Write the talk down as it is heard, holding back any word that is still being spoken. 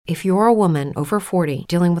If you're a woman over 40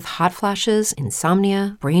 dealing with hot flashes,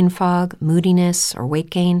 insomnia, brain fog, moodiness, or weight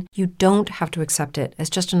gain, you don't have to accept it as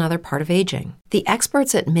just another part of aging. The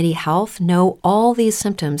experts at MIDI Health know all these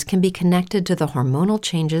symptoms can be connected to the hormonal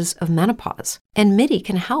changes of menopause. And MIDI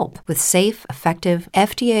can help with safe, effective,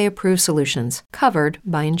 FDA-approved solutions covered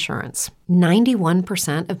by insurance.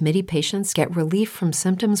 91% of MIDI patients get relief from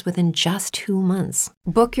symptoms within just 2 months.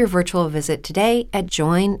 Book your virtual visit today at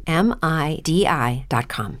joinmidi.com.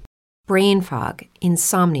 Brain fog,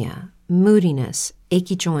 insomnia, moodiness,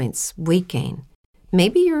 achy joints, weight gain.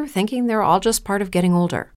 Maybe you're thinking they're all just part of getting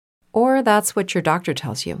older. Or that's what your doctor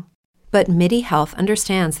tells you. But MIDI Health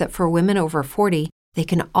understands that for women over 40, they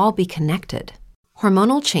can all be connected.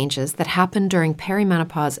 Hormonal changes that happen during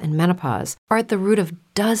perimenopause and menopause are at the root of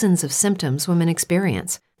dozens of symptoms women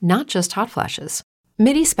experience, not just hot flashes.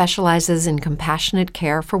 MIDI specializes in compassionate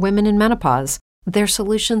care for women in menopause. Their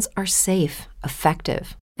solutions are safe,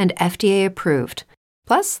 effective, and FDA approved.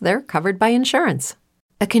 Plus, they're covered by insurance.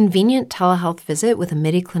 A convenient telehealth visit with a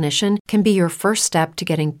MIDI clinician can be your first step to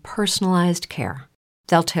getting personalized care.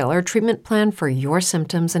 They'll tailor a treatment plan for your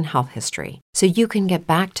symptoms and health history so you can get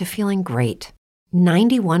back to feeling great.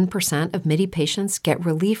 91% of MIDI patients get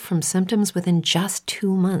relief from symptoms within just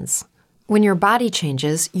 2 months. When your body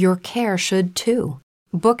changes, your care should too.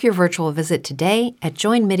 Book your virtual visit today at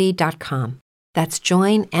joinmidi.com. That's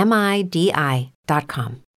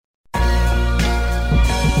joinmidi.com.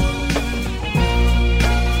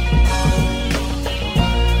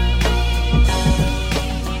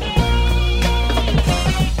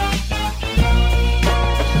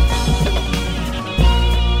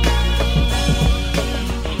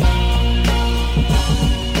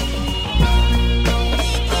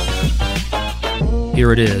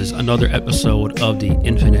 Here it is, another episode of the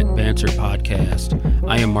Infinite Banter podcast.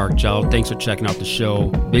 I am Mark Jowell. Thanks for checking out the show.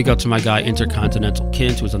 Big up to my guy, Intercontinental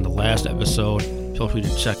Kent, who was on the last episode. Feel free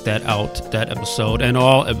to check that out, that episode. And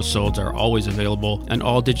all episodes are always available on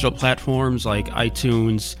all digital platforms like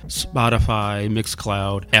iTunes, Spotify,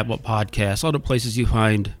 Mixcloud, Apple Podcasts, all the places you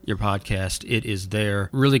find your podcast. It is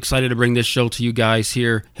there. Really excited to bring this show to you guys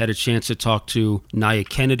here. Had a chance to talk to Nyah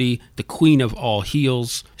Kennedy, the queen of all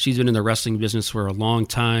heels. She's been in the wrestling business for a long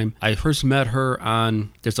time. I first met her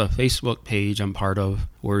on, there's a Facebook page I'm part of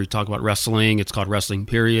where we talk about wrestling. It's called Wrestling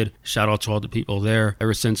Period. Shout out to all the people there.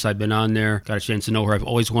 Ever since I've been on there, got a chance to know her. I've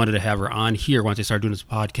always wanted to have her on here once I started doing this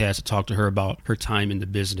podcast to talk to her about her time in the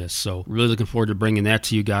business. So really looking forward to bringing that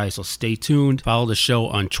to you guys. So stay tuned. Follow the show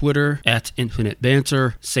on Twitter at Infinite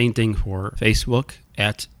Banter. Same thing for Facebook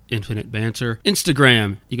at Infinite Banter.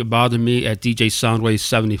 Instagram, you can bother me at DJ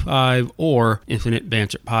Soundwave75 or Infinite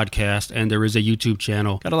Banter Podcast. And there is a YouTube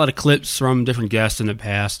channel. Got a lot of clips from different guests in the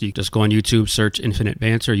past. You just go on YouTube, search Infinite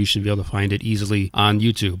Banter. You should be able to find it easily on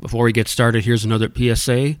YouTube. Before we get started, here's another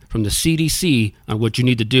PSA from the CDC on what you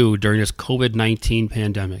need to do during this COVID-19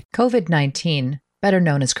 pandemic. COVID-19, better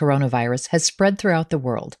known as coronavirus, has spread throughout the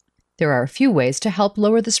world. There are a few ways to help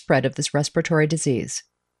lower the spread of this respiratory disease.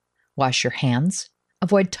 Wash your hands.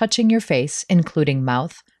 Avoid touching your face, including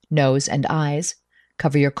mouth, nose, and eyes.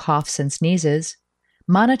 Cover your coughs and sneezes.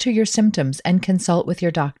 Monitor your symptoms and consult with your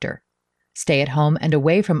doctor. Stay at home and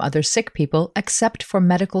away from other sick people except for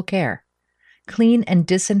medical care. Clean and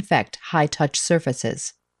disinfect high-touch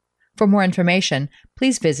surfaces. For more information,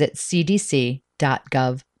 please visit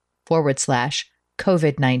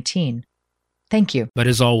cdc.gov/COVID-19. Thank you. But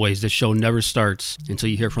as always, this show never starts until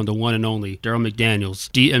you hear from the one and only Daryl McDaniels.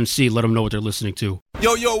 DMC, let them know what they're listening to.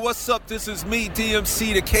 Yo, what's up? This is me,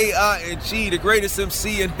 DMC, the K-I-N-G, the greatest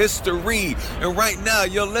MC in history. And right now,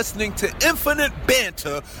 you're listening to Infinite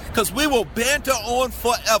Banter, because we will banter on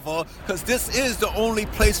forever, because this is the only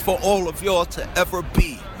place for all of y'all to ever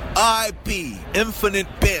be. I be Infinite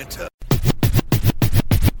Banter.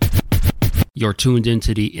 You're tuned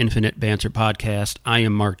into the Infinite Banter podcast. I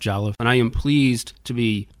am Mark Jolliffe, and I am pleased to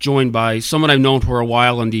be joined by someone I've known for a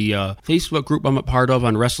while on the Facebook group I'm a part of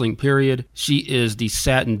on Wrestling Period. She is the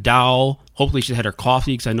Satin Doll. Hopefully she had her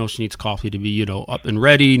coffee, because I know she needs coffee to be, up and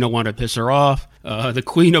ready. Don't want to piss her off. The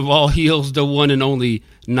queen of all heels, the one and only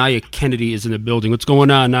Nyah Kennedy is in the building. What's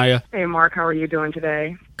going on, Nyah? Hey, Mark. How are you doing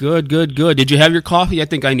today? Good. Did you have your coffee? I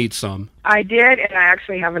think I need some. I did, and I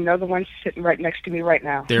actually have another one sitting right next to me right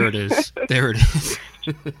now. There it is.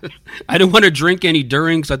 I didn't want to drink any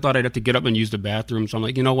during, because I thought I'd have to get up and use the bathroom. So I'm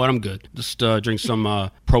like, you know what? I'm good. Just drink some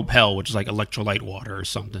Propel, which is like electrolyte water or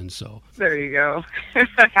something. So there you go.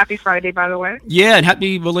 Happy Friday, by the way. Yeah, and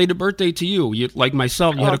happy belated birthday to you. You, like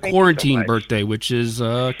myself, you had a quarantine birthday, which is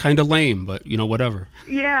kind of lame, but whatever.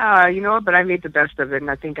 Yeah, but I made the best of it, and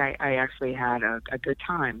I think I actually had a good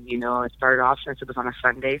time. It started off since it was on a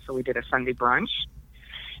Sunday, so we did a Sunday brunch.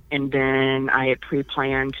 And then I had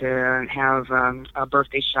pre-planned to have a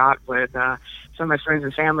birthday shot with some of my friends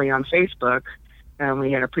and family on Facebook. And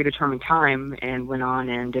we had a predetermined time and went on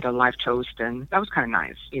and did a live toast. And that was kind of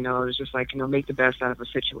nice. You know, it was just like, you know, make the best out of a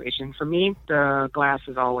situation. For me, the glass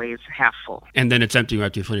is always half full. And then it's empty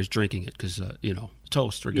after you finish drinking it because, you know,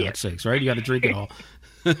 toast, for God's sakes, right? You got to drink it all.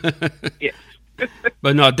 Yeah.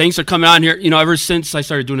 But no, thanks for coming on here. You know, ever since I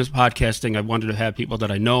started doing this podcasting, I wanted to have people that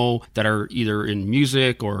I know that are either in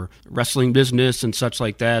music or wrestling business and such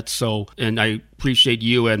like that. So, and I appreciate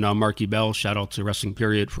you and Marky Bell, shout out to Wrestling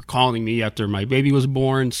Period, for calling me after my baby was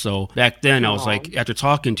born. So back then I was like, after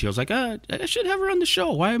talking to you, I was like, I should have her on the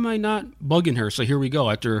show. Why am I not bugging her? So here we go.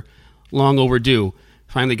 After long overdue,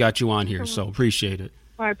 finally got you on here. So appreciate it.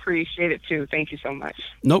 I appreciate it too. Thank you so much.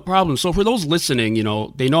 No problem. So for those listening, you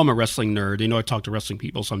know, they know I'm a wrestling nerd. They know I talk to wrestling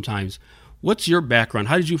people sometimes. What's your background?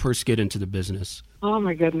 How did you first get into the business? Oh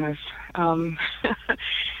my goodness.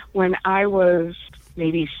 When I was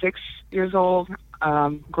maybe 6 years old,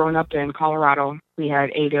 growing up in Colorado, we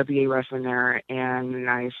had AWA wrestling there, and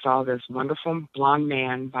I saw this wonderful blonde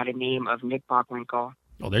man by the name of Nick Bockwinkel.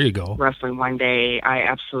 Oh, there you go. Wrestling one day. I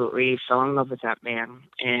absolutely fell in love with that man.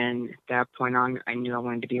 And at that point on, I knew I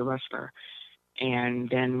wanted to be a wrestler. And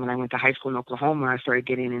then when I went to high school in Oklahoma, I started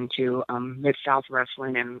getting into Mid-South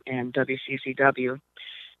Wrestling and WCCW.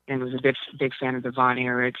 And was a big fan of the Von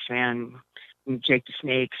Erichs and Jake the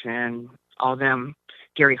Snakes and all them,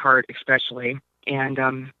 Gary Hart especially. And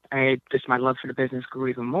my love for the business grew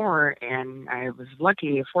even more, and I was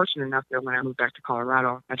fortunate enough that when I moved back to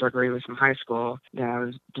Colorado after I graduated from high school, that I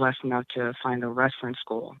was blessed enough to find a wrestling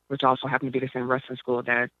school, which also happened to be the same wrestling school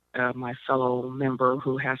that my fellow member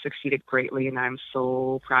who has succeeded greatly, and I'm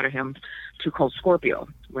so proud of him, Too Cold Scorpio,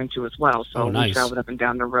 went to as well. So nice. We traveled up and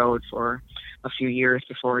down the road for a few years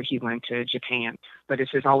before he went to Japan. But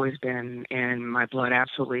it's just always been in my blood. I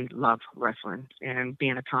absolutely love wrestling. And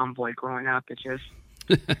being a tomboy growing up, it just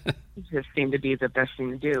seemed to be the best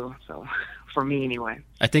thing to do. So, for me anyway.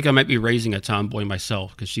 I think I might be raising a tomboy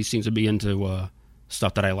myself because she seems to be into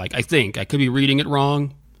stuff that I like. I think. I could be reading it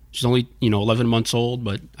wrong. She's only, 11 months old,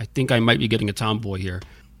 but I think I might be getting a tomboy here.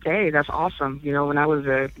 Hey, that's awesome. You know, when I was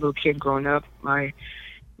a little kid growing up, my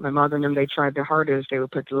mother and them, they tried their hardest. They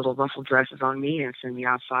would put the little ruffle dresses on me and send me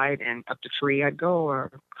outside, and up the tree I'd go,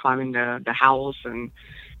 or climbing the house and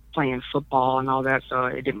playing football and all that, so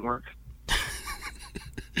it didn't work.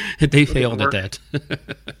 They failed at that.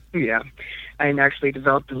 Yeah. I didn't actually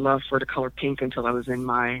develop a love for the color pink until I was in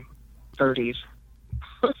my 30s.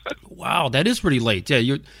 Wow, that is pretty late. Yeah,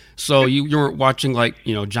 you weren't watching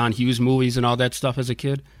John Hughes movies and all that stuff as a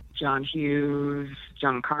kid? John Hughes,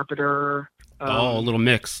 John Carpenter. A little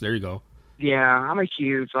mix. There you go. Yeah, I'm a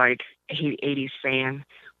huge 80s fan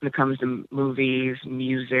when it comes to movies,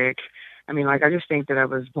 music. I mean, I just think that I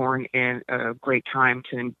was born in a great time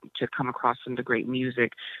to come across some of the great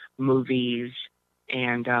music, movies,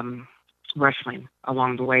 and wrestling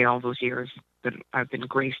along the way all those years that I've been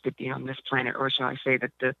graced to be on this planet, or shall I say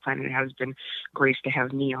that the planet has been graced to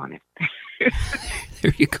have me on it.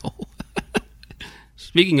 There you go.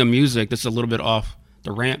 Speaking of music, this is a little bit off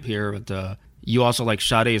the ramp here, but you also like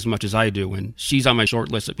Sade as much as I do, and she's on my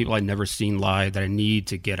short list of people I've never seen live that I need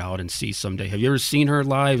to get out and see someday. Have you ever seen her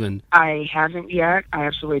live? And I haven't yet. I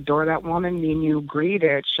absolutely adore that woman. Me and you agreed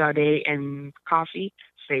that Sade and coffee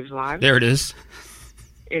saves lives. There it is.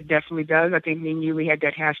 It definitely does. I think me and you, we had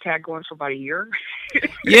that hashtag going for about a year.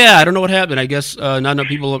 Yeah, I don't know what happened. I guess not enough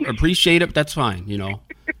people appreciate it, but that's fine,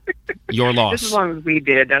 Your loss. Just as long as we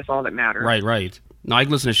did, that's all that matters. Right. No, I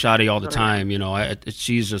listen to Sade all the time,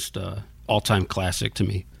 she's just all-time classic to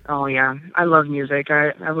me. Oh, yeah. I love music.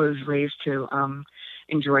 I was raised to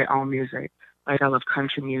enjoy all music. I love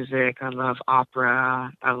country music. I love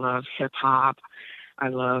opera. I love hip-hop. I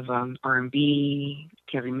love R&B,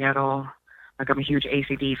 heavy metal. I'm a huge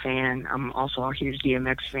ACD fan. I'm also a huge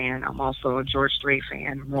DMX fan. I'm also a George Strait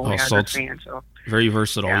fan, Roll Hazard fan. So very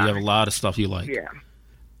versatile. Yeah. You have a lot of stuff you like. Yeah.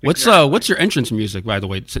 What's your entrance music, by the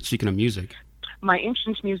way, speaking of music? My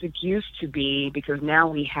entrance music used to be, because now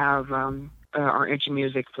we have our entrance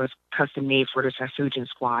music was custom made for the Sasujin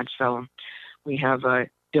squad. So we have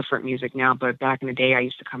different music now. But back in the day, I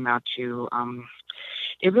used to come out to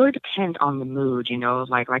it really depends on the mood,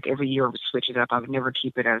 like every year I would switch it up. I would never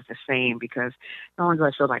keep it as the same, because not only do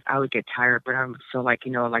I feel like I would get tired, but I would feel like,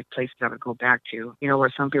 places I would go back to,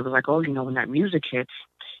 where some people are like, oh, when that music hits,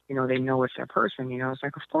 they know it's that person, it's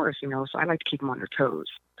like, of course, so I like to keep them on their toes.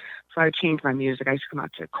 So I changed my music. I used to come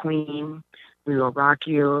out to Queen, We Will Rock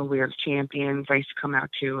You, We Are the Champions. I used to come out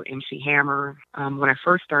to MC Hammer. When I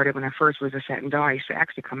first was a Satin Doll, I used to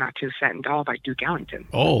actually come out to Satin Doll by Duke Ellington.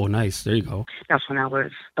 Oh, nice. There you go. That's when I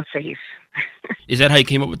was a face. Is that how you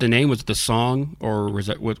came up with the name? Was it the song, or was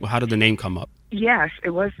that how did the name come up? Yes,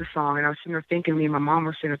 it was the song, and I was sitting there thinking, me and my mom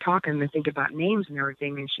were sitting there talking and thinking about names and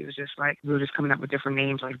everything, and she was just like, we were just coming up with different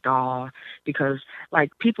names like Doll, because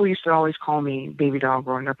like people used to always call me Baby Doll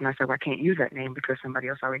growing up, and I said, well, I can't use that name because somebody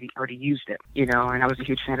else already used it, you know, and I was a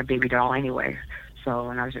huge fan of Baby Doll anyway, so,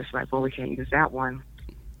 and I was just like, well, we can't use that one,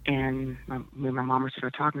 and me and my mom were sitting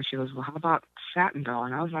there talking, and she goes, well, how about Satin Doll?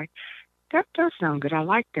 And I was like, that does sound good, I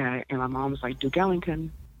like that, and my mom was like, Duke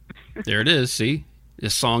Ellington. There it is, see? The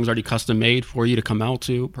song's already custom made for you to come out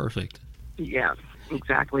to. Perfect. Yeah,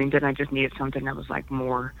 exactly. And then I just needed something that was like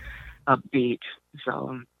more upbeat.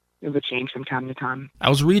 So it would change from time to time. I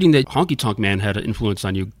was reading that Honky Tonk Man had an influence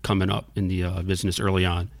on you coming up in the business early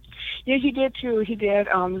on. Yeah, he did too. He did.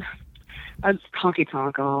 Honky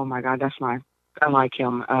Tonk, oh my God, I like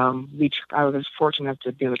him. I was fortunate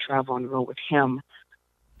to be able to travel on the road with him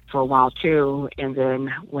for a while too. And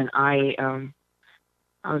then when I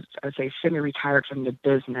would say semi-retired from the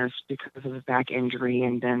business because of a back injury,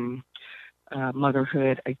 and then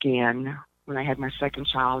motherhood again when I had my second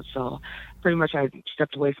child. So pretty much I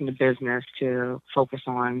stepped away from the business to focus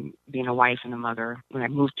on being a wife and a mother. When I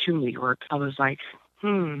moved to New York, I was like,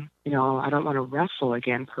 you know, I don't want to wrestle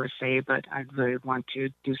again per se, but I really want to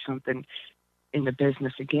do something in the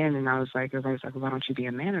business again. And everybody's like, well, why don't you be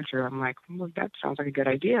a manager? I'm like, well, that sounds like a good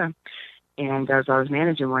idea. And as I was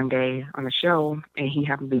managing one day on a show, and he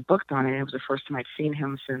happened to be booked on it, it was the first time I'd seen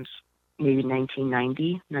him since maybe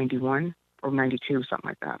 1990, 91, or 92, something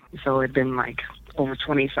like that. So it had been like over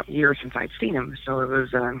 20-something years since I'd seen him. So it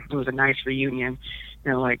was a nice reunion.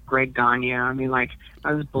 You know, like Greg Gagne. I mean, like,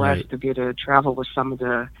 I was blessed to be able to travel with some of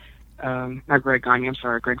the, not Greg Gagne, I'm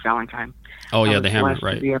sorry, Greg Valentine. Oh, yeah, the Hammer,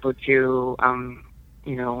 right. To be able to,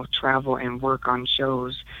 you know, travel and work on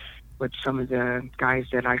shows with some of the guys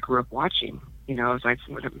that I grew up watching. You know, it was like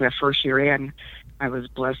the first year in, I was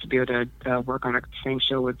blessed to be able to work on the same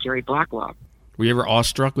show with Jerry Blackwell. Were you ever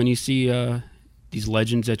awestruck when you see these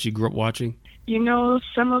legends that you grew up watching? You know,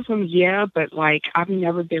 some of them, yeah, but like I've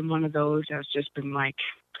never been one of those that's just been like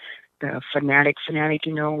the fanatic,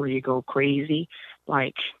 you know, where you go crazy.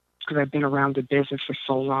 Like, because I've been around the business for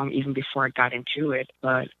so long, even before I got into it,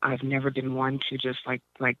 but I've never been one to just like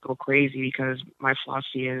go crazy, because my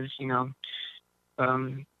philosophy is, you know,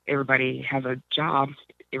 everybody has a job.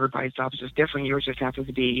 Everybody's job is just different. Yours just happens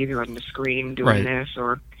to be either on the screen doing this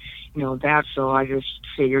or, you know, that. So I just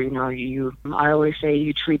figure, you know, I always say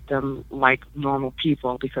you treat them like normal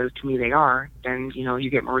people, because to me they are. Then, you know, you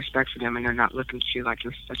get more respect for them, and they're not looking at you like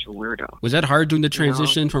you're such a weirdo. Was that hard doing the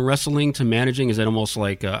transition from wrestling to managing? Is that almost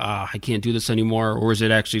like, I can't do this anymore? Or is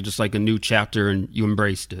it actually just like a new chapter and you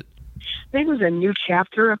embraced it? I think it was a new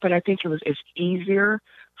chapter, but I think it's easier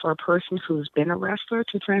for a person who's been a wrestler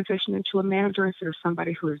to transition into a manager instead of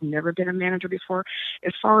somebody who has never been a manager before.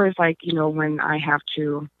 As far as like, you know, when I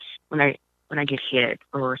get hit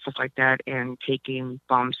or stuff like that, and taking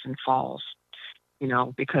bumps and falls, you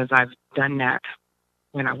know, because I've done that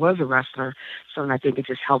when I was a wrestler. So, and I think it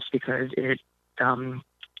just helps because it,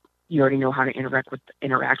 you already know how to interact with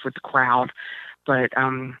the crowd, but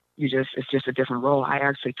it's just a different role. I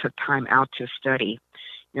actually took time out to study.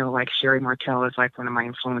 You know, like Sherry Martel is like one of my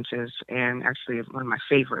influences, and actually one of my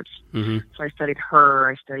favorites. Mm-hmm. So I studied her.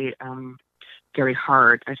 I studied Gary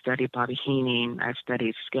Hart. I studied Bobby Heenan. I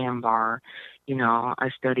studied Scambar. You know,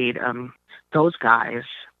 I studied those guys,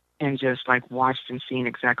 and just like watched and seen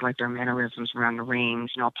exactly like their mannerisms around the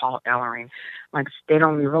rings. You know, Paul Ellering. Like, they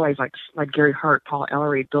don't even realize like Gary Hart, Paul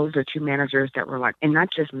Ellery, those are two managers that were like, and not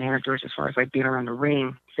just managers as far as like being around the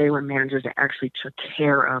ring. They were managers that actually took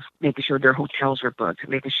care of making sure their hotels were booked,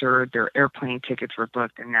 making sure their airplane tickets were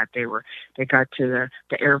booked, and that they got to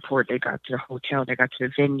the airport, they got to the hotel, they got to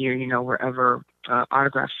the venue, you know, wherever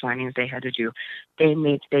autograph signings they had to do. They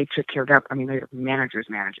took care of that. I mean, they're managers.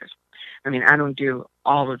 I mean, I don't do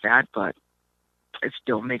all of that, but I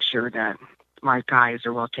still make sure that my guys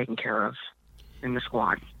are well taken care of in the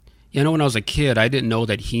squad. You know, when I was a kid, I didn't know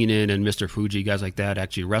that Heenan and Mr. Fuji, guys like that,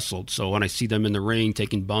 actually wrestled. So when I see them in the ring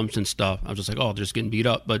taking bumps and stuff, I was just like, oh, they're just getting beat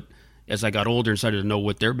up. But as I got older and started to know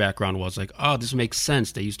what their background was, like, oh, this makes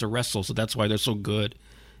sense. They used to wrestle, so that's why they're so good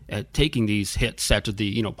at taking these hits after the,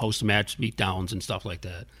 you know, post-match beatdowns and stuff like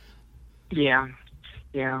that. Yeah.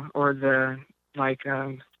 Or my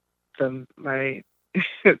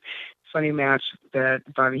funny match that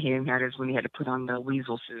Bobby Heenan had is when he had to put on the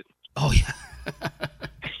weasel suit. Oh, yeah.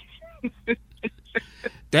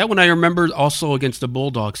 That one I remember also against the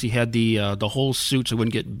Bulldogs. He had the whole suit so he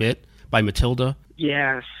wouldn't get bit by Matilda.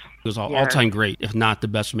 Yes. It was all-time great, if not the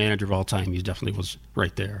best manager of all time. He definitely was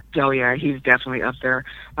right there. Oh, yeah, he's definitely up there.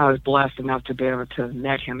 I was blessed enough to be able to have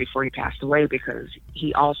met him before he passed away because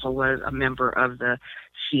he also was a member of the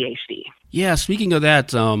CAC. Yeah, speaking of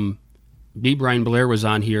that, B. Brian Blair was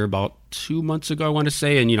on here about 2 months ago, I want to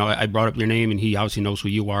say, and, I brought up your name, and he obviously knows who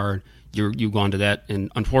you are. You've gone to that,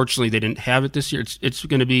 and unfortunately they didn't have it this year. It's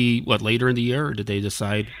going to be, later in the year, or did they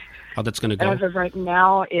decide how that's going to go? As of right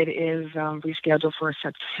now, it is rescheduled for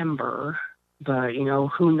September, but,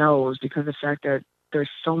 who knows, because of the fact that there's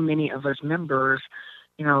so many of us members,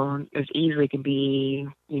 as easily can be,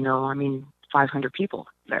 500 people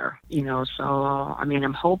there, so,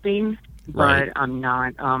 I'm hoping, but right. I'm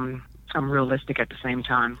not, I'm realistic at the same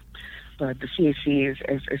time. But the CAC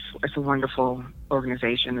is a wonderful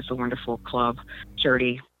organization. It's a wonderful club,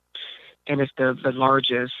 charity, and it's the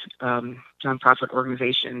largest nonprofit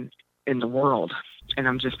organization in the world. And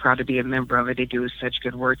I'm just proud to be a member of it. They do such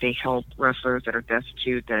good work. They help wrestlers that are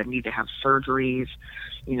destitute, that need to have surgeries,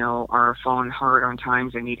 are falling hard on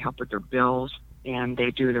times. They need help with their bills. And they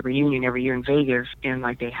do the reunion every year in Vegas, and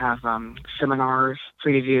they have seminars,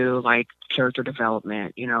 free to view, character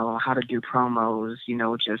development, how to do promos,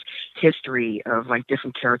 just history of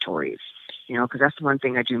different territories, because that's the one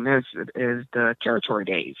thing I do miss is the territory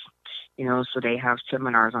days, so they have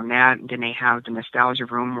seminars on that, and then they have the nostalgia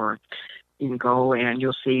room where you can go and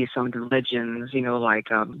you'll see some of the legends,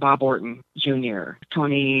 Bob Orton Jr.,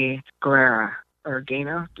 Tony Guerrera, or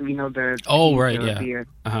Gaina,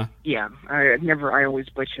 yeah. I always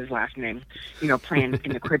butch his last name, playing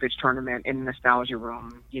in the cribbage tournament in the nostalgia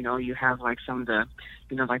room. You have some of the,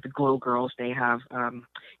 the Glow Girls, they have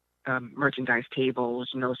merchandise tables,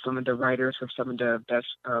 some of the writers for some of the best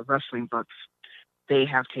wrestling books, they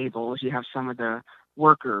have tables. You have some of the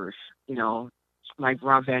workers, like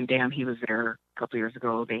Rob Van Dam, he was there a couple years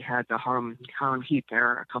ago. They had the Harlem Heat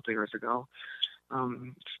there a couple years ago.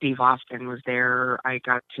 Steve Austin was there. I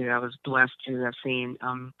was blessed to have seen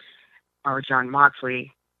our John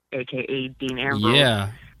Moxley, aka Dean Ambrose. Yeah.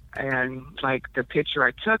 And the picture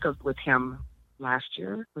I took with him last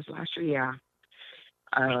year, was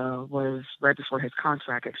right before his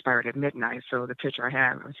contract expired at midnight. So the picture I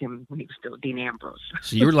had was him when he was still Dean Ambrose.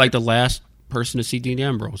 So you were the last person to see Dean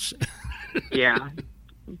Ambrose. Yeah.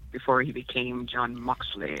 Before he became John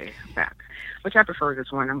Moxley back, which I prefer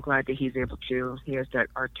this one. I'm glad that he has that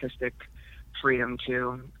artistic freedom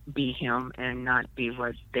to be him and not be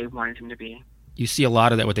what they wanted him to be. You see a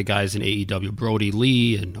lot of that with the guys in AEW, Brody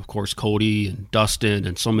Lee, and of course Cody and Dustin,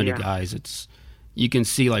 and so many guys. You can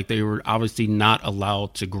see they were obviously not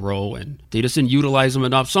allowed to grow, and they just didn't utilize them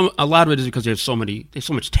enough. A lot of it is because they have so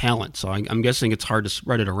much talent. So I'm guessing it's hard to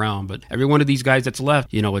spread it around. But every one of these guys that's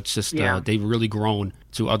left, it's just they've really grown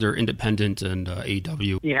to other independent and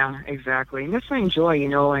AEW. Yeah, exactly. And that's what I enjoy,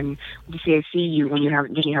 and with the CAC, when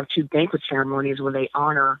you have two banquet ceremonies where they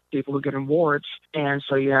honor people who get awards, and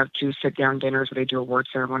so you have two sit-down dinners where they do award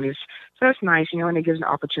ceremonies. So that's nice, and it gives an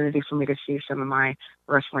opportunity for me to see some of my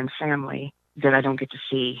wrestling family that I don't get to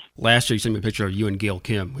see. Last year, you sent me a picture of you and Gail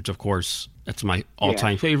Kim, which, of course, that's my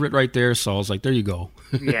all-time favorite right there. So I was like, there you go.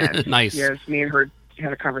 Yes. Nice. Yes, me and her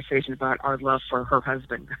had a conversation about our love for her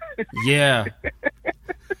husband. Yeah.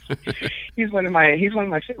 He's one of my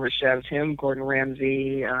favorite chefs. Him, Gordon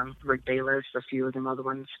Ramsay, Rick Bayless, a few of them other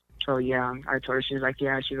ones. So yeah, I told her, she was like,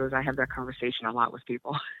 yeah, she goes, I have that conversation a lot with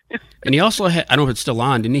people. And he also had, I don't know if it's still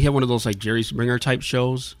on, didn't he have one of those Jerry Springer type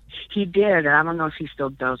shows? He did. I don't know if he still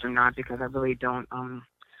does or not, because I really don't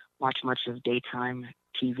watch much of daytime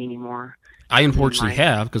TV anymore. I unfortunately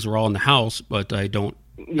have, because we're all in the house, but I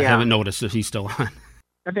haven't noticed if he's still on.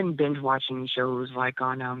 I've been binge watching shows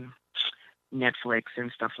on Netflix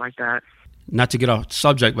and stuff like that. Not to get off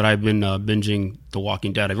subject, but I've been binging The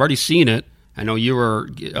Walking Dead. I've already seen it. I know you were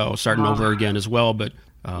starting over again as well, but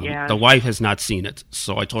the wife has not seen it.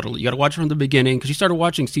 So I told her, you got to watch it from the beginning, because she started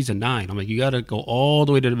watching season 9. I'm like, you got to go all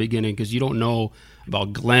the way to the beginning, because you don't know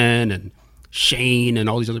about Glenn and Shane and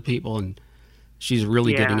all these other people, and she's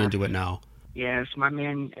really getting into it now. Yes, my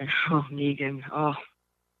man, Negan. Oh,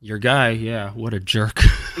 your guy, yeah, what a jerk.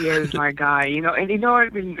 He is my guy, and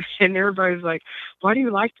everybody's like, why do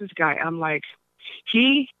you like this guy? I'm like,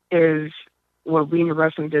 he is what we in the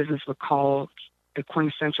wrestling business would call the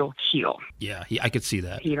quintessential heel. Yeah, I could see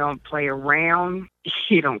that. He don't play around.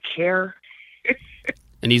 He don't care.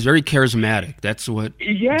 And he's very charismatic. That's what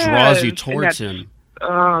draws you towards him.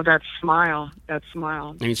 Oh, that smile. I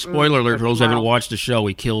mean, spoiler alert for those who haven't watched the show,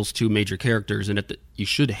 he kills 2 major characters, and you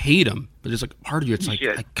should hate him, but there's like part of you, it's like,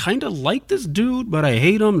 should. I kind of like this dude, but I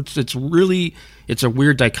hate him. It's really, it's a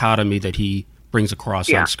weird dichotomy that he brings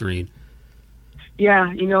across on screen.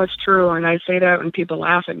 Yeah, it's true. And I say that when people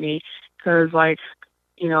laugh at me because, like,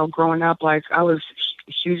 growing up, like, I was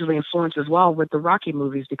hugely influenced as well with the Rocky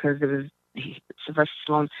movies because Sylvester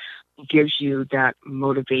Stallone gives you that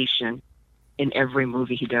motivation in every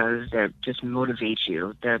movie he does that just motivates you,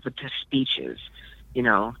 with the speeches,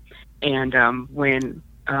 And when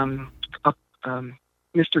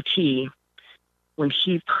Mr. T, when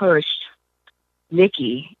he pushed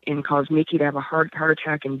Mickey and caused Mickey to have a heart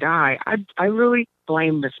attack and die, I really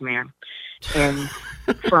blame this man. And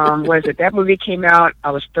from, that movie came out,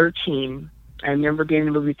 I was 13. I remember being in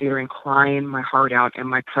the movie theater and crying my heart out, and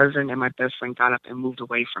my cousin and my best friend got up and moved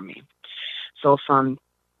away from me. So from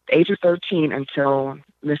the age of 13 until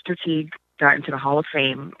Mr. T got into the Hall of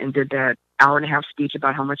Fame and did that hour-and-a-half speech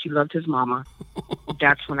about how much he loved his mama,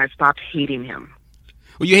 that's when I stopped hating him.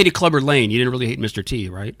 Well, you hated Clubber Lang. You didn't really hate Mr. T,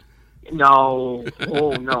 right? No.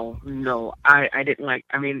 Oh, no. I didn't like,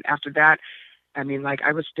 after that,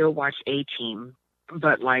 I would still watch A-Team.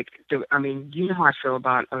 But, like, you know how I feel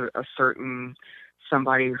about a certain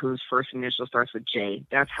somebody whose first initial starts with J.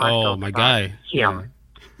 That's how I felt my about guy. him.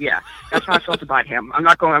 Yeah, that's how I felt about him. I'm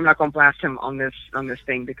not going to blast him on this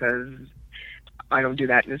thing because I don't do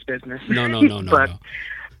that in this business. No.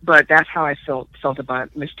 But that's how I felt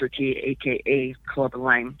about Mr. T, a.k.a. Clubber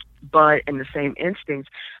Lang. But in the same instance,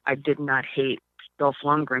 I did not hate Dolph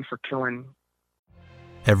Lundgren for killing.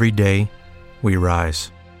 Every day, we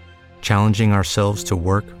rise, challenging ourselves to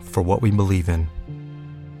work for what we believe in.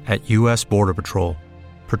 At U.S. Border Patrol,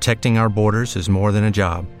 protecting our borders is more than a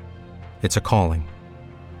job. It's a calling.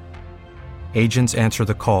 Agents answer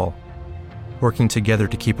the call, working together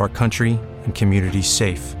to keep our country and communities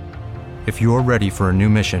safe. If you're ready for a new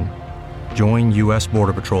mission, join U.S.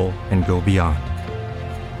 Border Patrol and go beyond.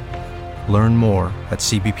 Learn more at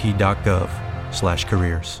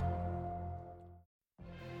cbp.gov/careers.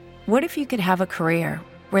 What if you could have a career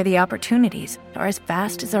where the opportunities are as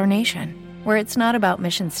vast as our nation, where it's not about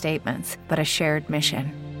mission statements, but a shared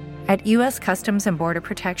mission? At U.S. Customs and Border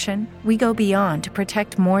Protection, we go beyond to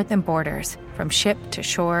protect more than borders. From ship to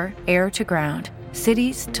shore, air to ground,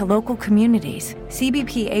 cities to local communities,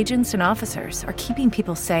 CBP agents and officers are keeping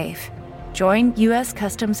people safe. Join U.S.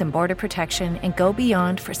 Customs and Border Protection and go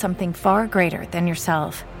beyond for something far greater than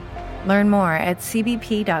yourself. Learn more at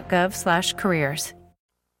cbp.gov/careers.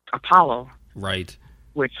 Apollo. Right.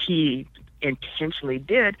 Which he intentionally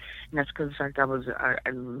did, and that's because I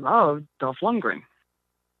loved Dolph Lundgren.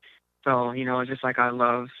 So, it's just like I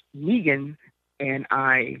love Negan, and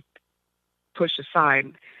I push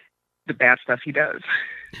aside the bad stuff he does.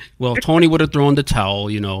 Well, Tony would have thrown the towel,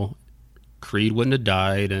 Creed wouldn't have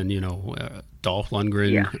died, and, Dolph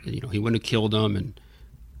Lundgren, he wouldn't have killed him, and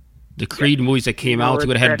the Creed movies that came out, he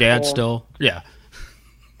would have had Dad still. Yeah.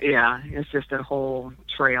 Yeah, it's just a whole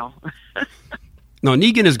trail. No,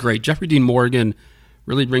 Negan is great. Jeffrey Dean Morgan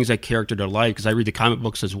really brings that character to life because I read the comic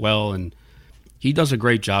books as well, and he does a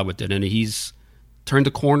great job with it. And he's turned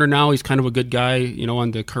the corner now. He's kind of a good guy, on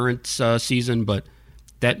the current season. But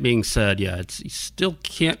that being said, you still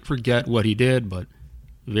can't forget what he did, but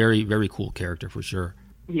very, very cool character for sure.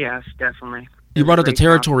 Yes, definitely. You brought up the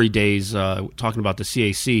territory days, talking about the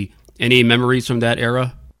CAC. Any memories from that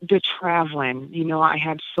era? The traveling, I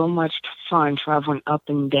had so much fun traveling up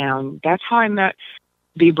and down. That's how I met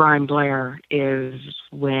B. Brian Blair, is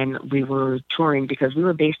when we were touring, because we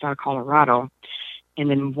were based out of Colorado. And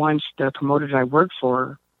then once the promoters I worked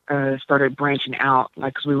for started branching out,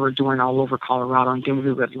 because we were doing all over Colorado, and then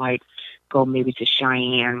we would go maybe to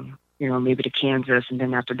Cheyenne, maybe to Kansas. And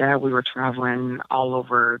then after that, we were traveling all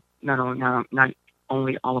over, not only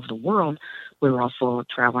all over the world. We were also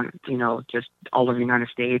traveling, just all over the United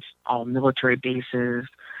States, all military bases,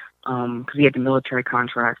 because we had the military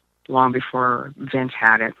contract long before Vince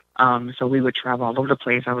had it. So we would travel all over the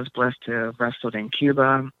place. I was blessed to have wrestled in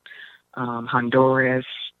Cuba, Honduras,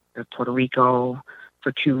 Puerto Rico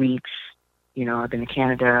for 2 weeks. I've been to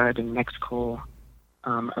Canada, I've been to Mexico,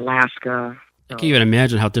 Alaska. I can't even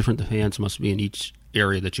imagine how different the fans must be in each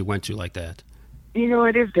area that you went to like that.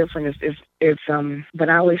 It is different. But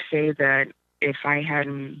I always say that if I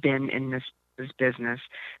hadn't been in this business,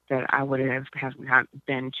 that I would have not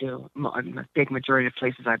been to a big majority of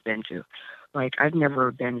places I've been to. I've never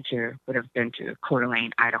would have been to Coeur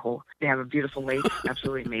d'Alene, Idaho. They have a beautiful lake,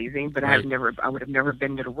 absolutely amazing. But right. I would have never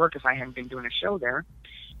been there to work if I hadn't been doing a show there.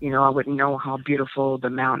 I wouldn't know how beautiful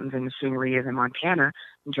the mountains and the scenery is in Montana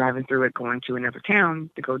driving through it, going to another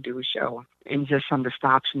town to go do a show. And just some of the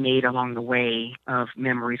stops made along the way of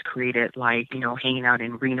memories created, like, hanging out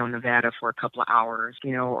in Reno, Nevada for a couple of hours,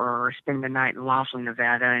 or spending the night in Laughlin,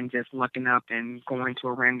 Nevada, and just looking up and going to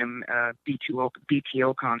a random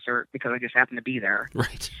BTO concert because I just happened to be there.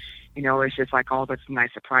 Right. It's just like all those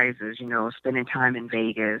nice surprises, spending time in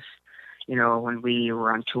Vegas, when we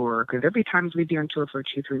were on tour, because there'd be times we'd be on tour for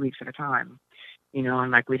 2-3 weeks at a time.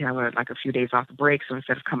 And like we'd have a few days off the break. So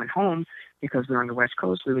instead of coming home because we were on the West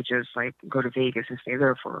Coast, we would just like go to Vegas and stay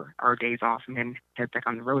there for our days off and then head back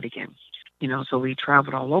on the road again. So we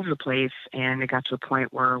traveled all over the place, and it got to a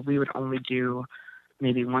point where we would only do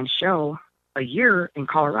maybe one show a year in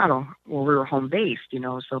Colorado where we were home based,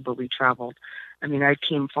 but we traveled. I mean, I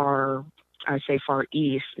came far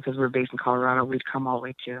east because we were based in Colorado. We'd come all the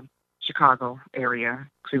way to Chicago area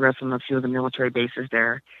because we wrestled on a few of the military bases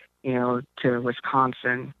there, to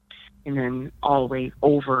Wisconsin, and then all the way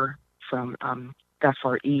over from that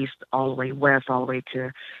far east, all the way west, all the way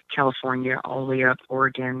to California, all the way up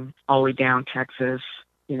Oregon, all the way down Texas,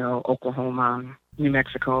 Oklahoma, New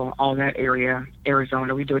Mexico, all that area,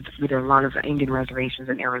 Arizona. We did a lot of Indian reservations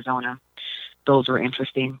in Arizona. Those were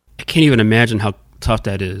interesting. I can't even imagine how tough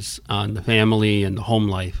that is on the family and the home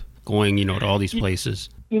life, going, to all these places.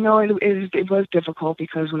 It was difficult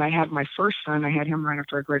because when I had my first son, I had him right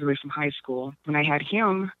after I graduated from high school. When I had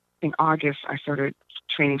him in August, I started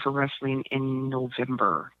training for wrestling in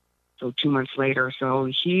November, so 2 months later. So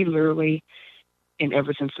he literally, and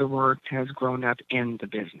ever since the work, has grown up in the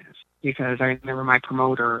business. Because I remember my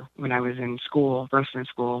promoter, when I was in school, wrestling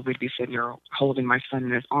school, we'd be sitting there holding my son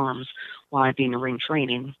in his arms while I'd be in the ring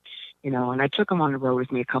training. And I took him on the road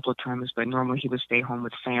with me a couple of times, but normally he would stay home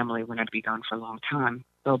with family when I'd be gone for a long time.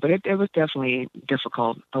 So, but it was definitely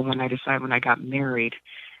difficult. But when I got married,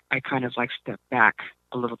 I kind of like stepped back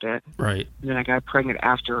a little bit. Right. And then I got pregnant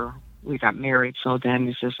after we got married. So then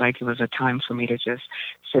it's just like it was a time for me to just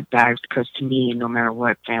sit back because to me, no matter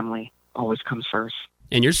what, family always comes first.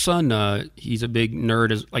 And your son, he's a big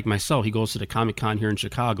nerd like myself. He goes to the Comic-Con here in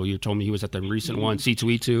Chicago. You told me he was at the recent one,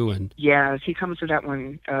 C2E2. And yes, he comes to that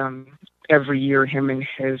one every year, him and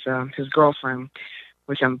his girlfriend,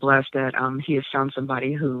 which I'm blessed that he has found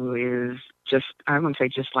somebody who is just, I wouldn't say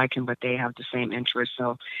just like him, but they have the same interests.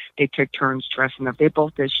 So they took turns dressing up. They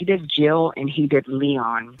both did. She did Jill and he did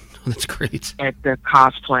Leon. Oh, that's great. At the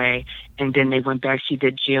cosplay. And then they went back. She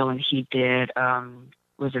did Jill and he did...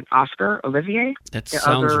 was it Olivier? That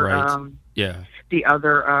sounds right. Yeah. The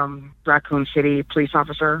other Raccoon City police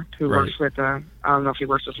officer who works with, I don't know if he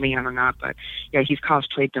works with Leon or not, but yeah, he's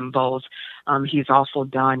cosplayed them both. He's also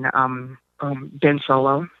done Ben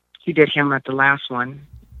Solo. He did him at the last one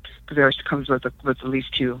because he always comes with at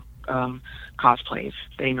least 2 cosplays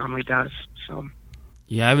that he normally does. So.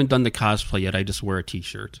 Yeah, I haven't done the cosplay yet. I just wear a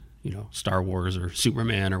T-shirt. Star Wars or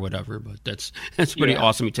Superman or whatever, but that's pretty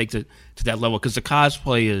awesome. You take it to that level because the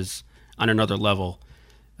cosplay is on another level,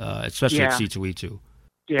 especially at C2E2.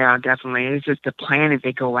 Yeah, definitely. It's just the planning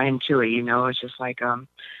they go into it, it's just like,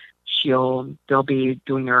 they'll be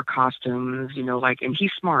doing their costumes, and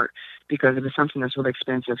he's smart because if it's something that's really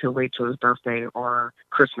expensive, he'll wait till his birthday or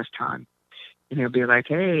Christmas time. And he'll be like,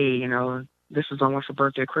 hey, this is almost a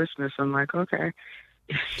birthday, Christmas. I'm like, okay.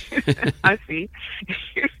 I see.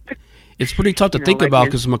 It's pretty tough to think about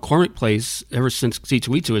because McCormick Place, ever since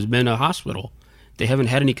C2E2, has been a hospital. They haven't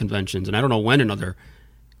had any conventions, and I don't know when another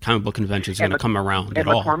comic book convention is going to come around at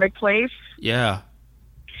all. McCormick Place? Yeah.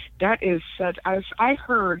 That is such... I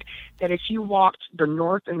heard that if you walked the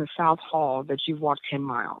North and the South Hall, that you've walked 10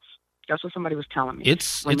 miles. That's what somebody was telling me.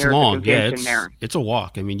 It's long. Yeah, it's a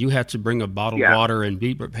walk. I mean, you have to bring a bottle of water and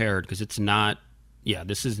be prepared because it's not... Yeah,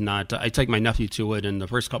 this is not... I take my nephew to it, and the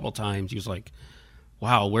first couple of times he was like,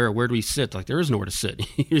 wow, where do we sit? Like, there is nowhere to sit.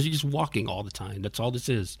 You're just walking all the time. That's all this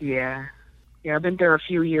is. Yeah. Yeah, I've been there a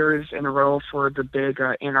few years in a row for the big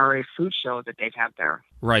NRA food show that they've had there.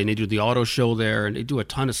 Right, and they do the auto show there, and they do a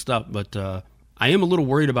ton of stuff, but I am a little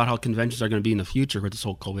worried about how conventions are going to be in the future with this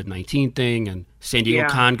whole COVID-19 thing, and San Diego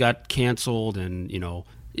Con got canceled, and,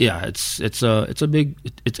 yeah, it's a big,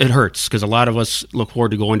 it hurts because a lot of us look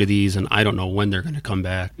forward to going to these, and I don't know when they're going to come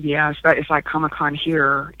back. Yeah, it's like Comic-Con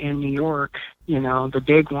here in New York, the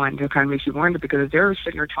big one that kind of makes you wonder because they're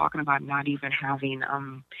sitting there talking about not even having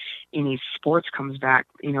any sports comes back,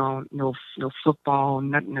 no football,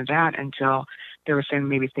 nothing of that until they were saying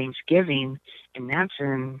maybe Thanksgiving, and that's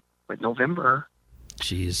in November.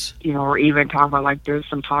 Jeez. Or even talk about like there's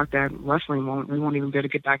some talk that we won't even be able to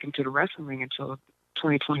get back into the wrestling ring until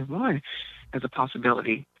 2021 as a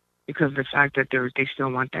possibility because of the fact that they still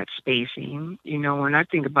want that spacing, and I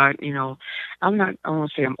think about, I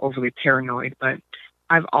won't say I'm overly paranoid, but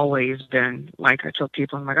I've always been, like I tell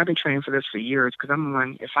people, I'm like, I've been training for this for years because I'm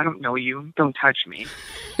one, if I don't know you, don't touch me,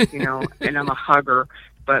 you know, and I'm a hugger,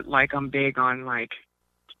 but like I'm big on like,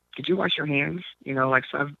 did you wash your hands? You know, like,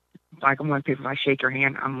 so like I'm one of the people, if I shake your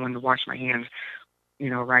hand, I'm one to wash my hands, you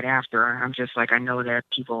know, right after. I'm just like, I know that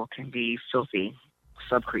people can be filthy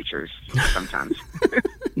sub-creatures sometimes.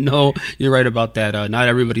 No, you're right about that. Not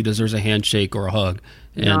everybody deserves a handshake or a hug.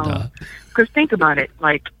 And because think about it,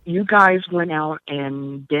 like you guys went out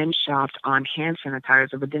and then shopped on hand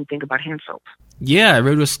sanitizer, but didn't think about hand soap. Yeah,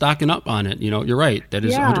 everybody was stocking up on it. You know, you're right. That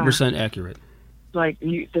is 100% accurate. Like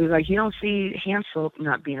you don't see hand soap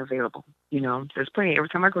not being available. You know, there's plenty. Every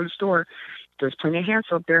time I go to the store, there's plenty of hand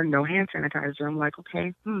soap there, no hand sanitizer. I'm like,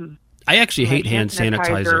 okay, I actually hate hand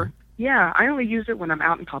sanitizer. Yeah, I only use it when I'm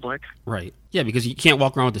out in public. Right. Yeah, because you can't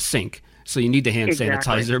walk around with the sink, so you need the hand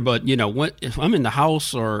sanitizer. But, you know, if I'm in the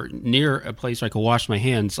house or near a place where I can wash my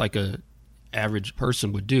hands like a average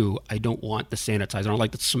person would do, I don't want the sanitizer. I don't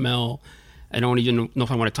like the smell. I don't even know if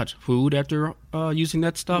I want to touch food after using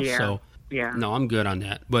that stuff. Yeah. So, yeah. No, I'm good on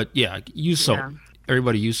that. But, yeah, use soap. Yeah.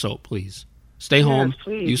 Everybody use soap, please. Stay home,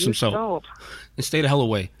 use some soap. And stay the hell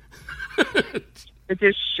away. It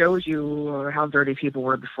just shows you how dirty people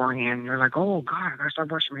were beforehand. You're like, oh, God, I got to start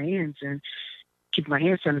washing my hands and keep my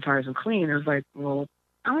hand sanitized and clean. It was like, well,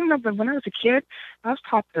 I don't know, but when I was a kid, I was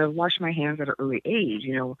taught to wash my hands at an early age.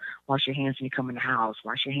 You know, wash your hands when you come in the house.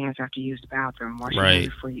 Wash your hands after you use the bathroom. Wash your hands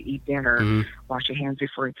before you eat dinner. Wash your hands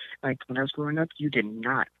before, like, when I was growing up, you did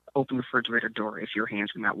not open the refrigerator door if your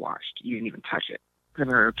hands were not washed. You didn't even touch it. I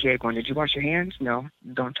remember a kid going, did you wash your hands? No,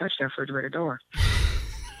 don't touch that refrigerator door.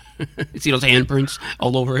 See those handprints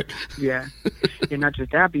all over it? Yeah. And not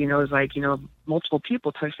just that, but, you know, it's like, you know, multiple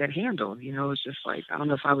people touch that handle. You know, it's just like, I don't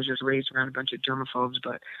know if I was just raised around a bunch of germaphobes,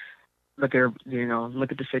 but they're, you know,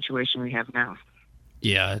 look at the situation we have now.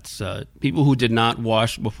 Yeah, it's people who did not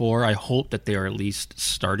wash before. I hope that they are at least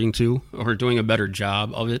starting to or doing a better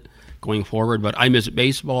job of it going forward. But I miss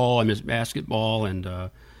baseball, I miss basketball.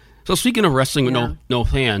 And so speaking of wrestling with no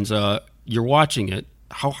fans, you're watching it.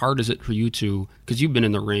 How hard is it for you to, because you've been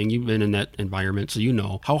in the ring, you've been in that environment, so you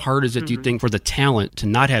know, how hard is it, do you think, for the talent to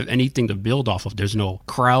not have anything to build off of? There's no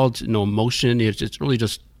crowds, no emotion. It's really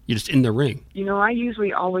just, you're just in the ring. You know, I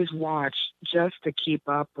usually always watch just to keep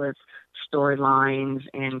up with storylines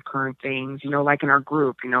and current things, you know, like in our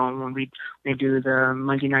group, you know, when we do the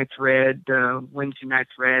Monday night thread, the Wednesday night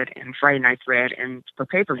thread, and Friday night thread, and for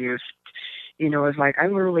pay-per-views, you know, it's like I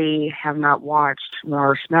literally have not watched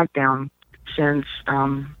our SmackDown since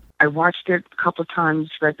I watched it a couple of times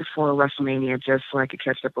right before WrestleMania just so I could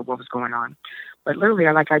catch up with what was going on. But literally,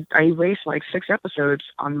 I erased like 6 episodes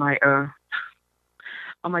on my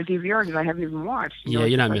DVR because I haven't even watched. Yeah,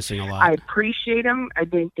 you're not missing a lot. I appreciate them. I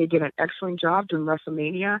think they did an excellent job during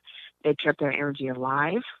WrestleMania. They kept that energy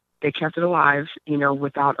alive. They kept it alive, you know,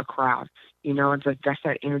 without a crowd. You know, it's like that's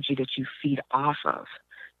that energy that you feed off of.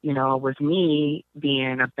 You know, with me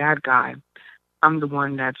being a bad guy, I'm the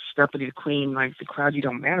one that's stepping to clean, like the crowd, you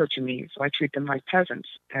don't matter to me. So I treat them like peasants,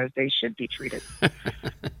 as they should be treated.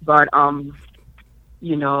 But,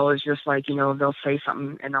 you know, it's just like, you know, they'll say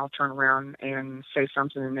something and I'll turn around and say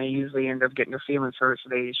something and they usually end up getting their feelings hurt. So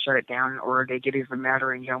they shut it down or they get even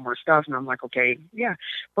madder and yell more stuff. And I'm like, okay, yeah,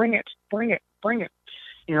 bring it.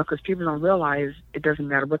 You know, because people don't realize it doesn't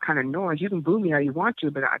matter what kind of noise. You can boo me how you want to,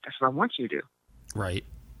 but that's what I want you to do. Right.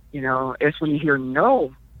 You know, it's when you hear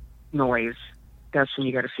no noise, that's when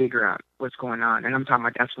you got to figure out what's going on. And I'm talking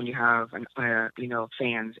about that's when you have, you know,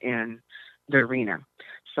 fans in the arena.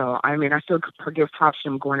 So, I mean, I still give props to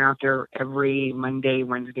them going out there every Monday,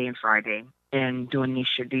 Wednesday, and Friday and doing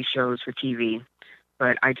these shows for TV.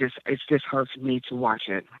 But it's just hard for me to watch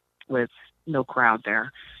it with no crowd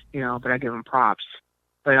there, you know, but I give them props.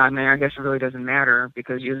 But, I mean, I guess it really doesn't matter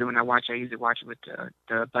because usually when I watch it with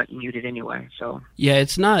the button muted anyway. So yeah,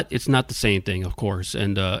 it's not the same thing, of course.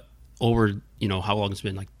 And over, you know, how long it's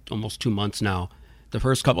been, like almost 2 months now. The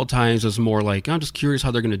first couple of times it was more like, I'm just curious how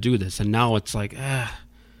they're going to do this. And now it's like,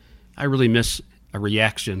 I really miss a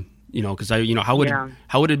reaction, you know, because how would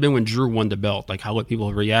it have been when Drew won the belt? Like, how would people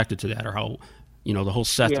have reacted to that? Or how, you know, the whole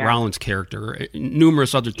Seth Rollins character,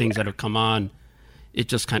 numerous other things that have come on. It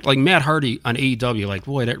just kind of, like Matt Hardy on AEW, like,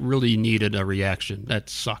 boy, that really needed a reaction. That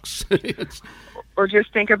sucks. Or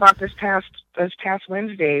just think about this past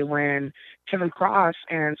Wednesday when Kevin Cross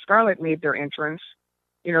and Scarlett made their entrance,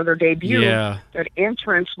 you know, their debut. Yeah. That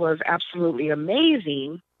entrance was absolutely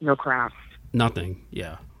amazing. No crowd. Nothing,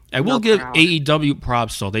 yeah. I will give AEW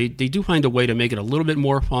props, though. They do find a way to make it a little bit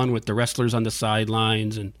more fun with the wrestlers on the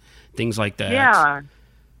sidelines and things like that. Yeah.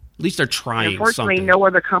 least they're trying Unfortunately, something. no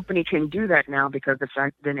other company can do that now because the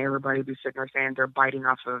fact then everybody will be sitting there saying they're biting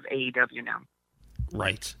off of AEW now.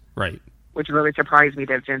 Right. Which really surprised me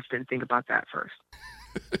that Vince didn't think about that first.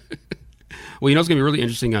 Well, you know, it's going to be really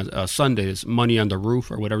interesting on Sunday. It's Money on the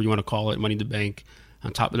Roof or whatever you want to call it, Money in the Bank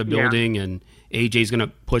on top of the building. Yeah. And AJ's going to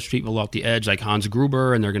push people off the edge like Hans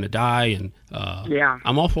Gruber, and they're going to die. And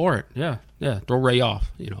I'm all for it. Yeah. Throw Ray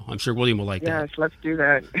off. You know, I'm sure William will like that. Yes, let's do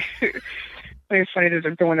that. It's funny that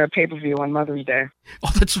they're doing a pay-per-view on Mother's Day.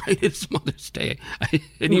 Oh, that's right. It's Mother's Day. I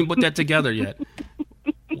didn't even put that together yet.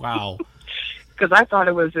 Wow. Because I thought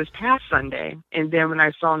it was this past Sunday. And then when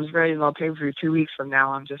I saw him very low pay-per-view 2 weeks from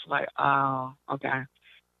now, I'm just like, oh, okay.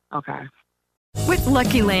 With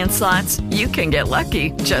Lucky Land Slots, you can get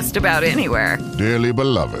lucky just about anywhere. Dearly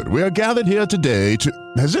beloved, we are gathered here today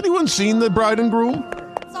to... Has anyone seen the bride and groom?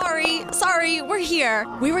 Sorry, we're here.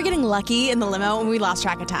 We were getting lucky in the limo and we lost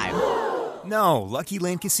track of time. No, Lucky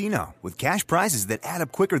Land Casino, with cash prizes that add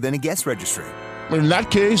up quicker than a guest registry. In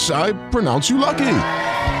that case, I pronounce you lucky.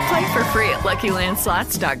 Play for free at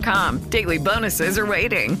LuckyLandSlots.com. Daily bonuses are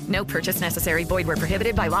waiting. No purchase necessary. Void where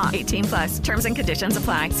prohibited by law. 18+. Terms and conditions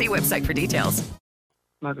apply. See website for details.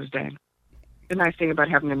 Mother's Day. The nice thing about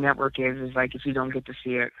having a network is like if you don't get to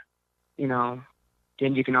see it, you know,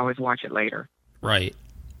 then you can always watch it later. Right.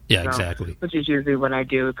 Yeah, exactly. Which is usually what I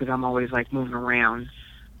do because I'm always like moving around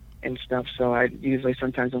and stuff. So I usually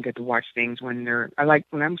sometimes don't get to watch things when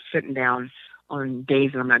when I'm sitting down on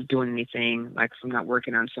days that I'm not doing anything, like if I'm not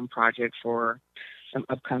working on some project for some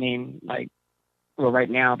upcoming, right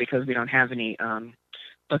now because we don't have any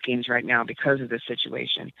bookings right now because of this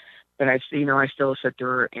situation. But I still sit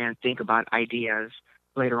there and think about ideas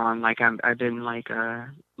later on. Like I've been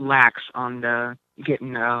lax on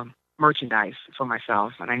getting merchandise for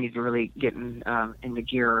myself, and I need to really get in the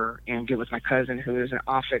gear and get with my cousin who is an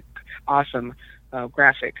awesome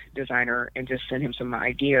graphic designer and just send him some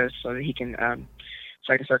ideas so that he can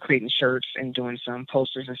so I can start creating shirts and doing some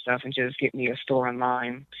posters and stuff and just get me a store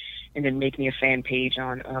online and then make me a fan page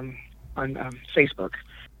on Facebook.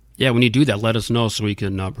 Yeah, when you do that, let us know so we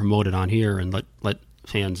can promote it on here and let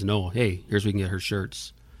fans know, hey, here's where we can get her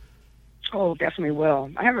shirts. Oh, definitely will.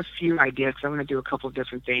 I have a few ideas. I want to do a couple of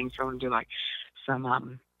different things. I want to do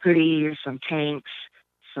some hoodies, some tanks,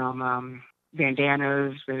 some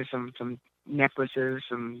bandanas, maybe some necklaces,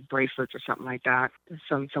 some bracelets or something like that.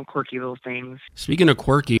 Some quirky little things. Speaking of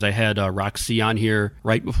quirky, I had Roxy on here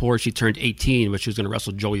right before she turned 18, but she was going to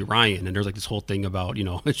wrestle Joey Ryan. And there's this whole thing about,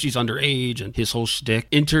 she's underage and his whole shtick.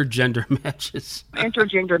 Intergender matches.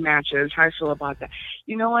 Intergender matches. How I feel about that.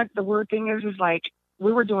 You know what? The weird thing is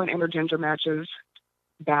we were doing intergender matches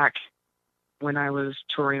back when I was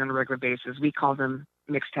touring on a regular basis. We called them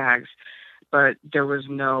mixed tags, but it was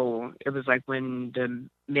like when the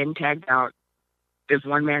men tagged out, if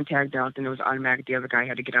one man tagged out, then it was automatic the other guy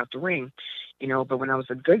had to get out the ring, but when I was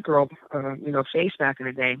a good girl, face back in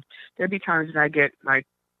the day, there'd be times that my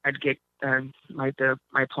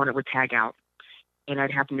opponent would tag out. And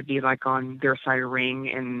I'd happen to be on their side of the ring,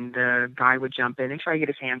 and the guy would jump in and try to get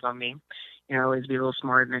his hands on me. Always be a little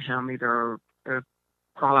smarter than him, either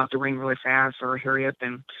crawl out the ring really fast or hurry up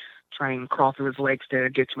and try and crawl through his legs to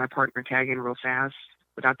get to my partner tagging real fast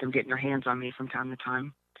without them getting their hands on me from time to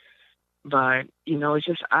time. But, it's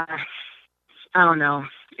just, I don't know.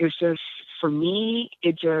 It's just, for me,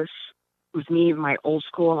 with me, my old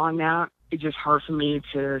school on that, it's just hard for me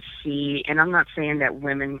to see. And I'm not saying that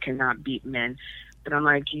women cannot beat men, but I'm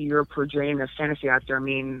like, you're portraying a fantasy out there. I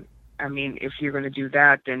mean, if you're going to do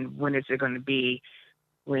that, then when is it going to be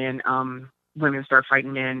when women start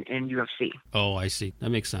fighting men in UFC? Oh, I see. That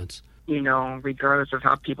makes sense. Regardless of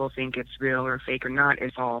how people think it's real or fake or not,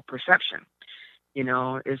 it's all perception.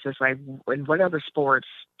 It's just like, in what other sports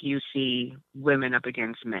do you see women up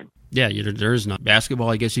against men? Yeah, there's not. Basketball,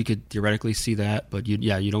 I guess you could theoretically see that, but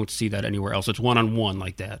you don't see that anywhere else. It's one-on-one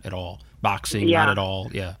like that at all. Boxing, not at all,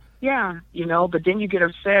 yeah. Yeah, but then you get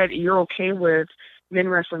upset. You're okay with men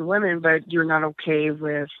wrestling women, but you're not okay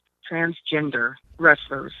with transgender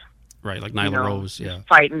wrestlers. Right, like Nyla Rose, yeah.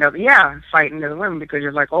 Fighting other women because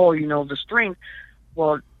you're like, oh, the strength.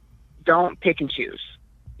 Well, don't pick and choose.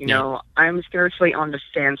 I'm seriously on the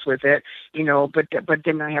fence with it, but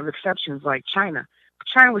then I have exceptions like China.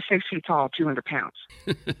 China was 6 feet tall, 200 pounds.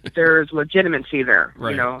 There's legitimacy there.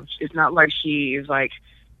 Right. It's not like she is like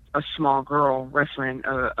a small girl wrestling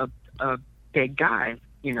a big guy,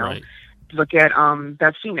 Right. Look at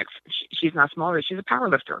Beth Phoenix. She's not smaller. She's a power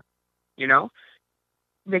lifter,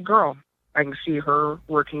 big girl. I can see her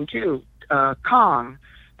working too. Kong,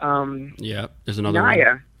 Yeah, there's another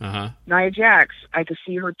Nyah. one. Nyah Jax. I could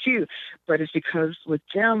see her too, but it's because with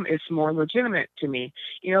them, it's more legitimate to me.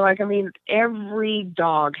 Every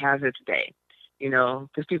dog has its day.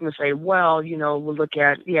 Because people say, well, we'll look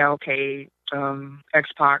at,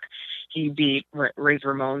 X-Pac, he beat Razor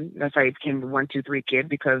Ramon. That's how he became the 1, 2, 3 kid,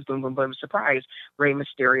 because boom, boom, boom, surprise, Rey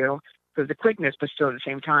Mysterio, because the quickness, but still at the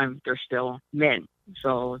same time, they're still men.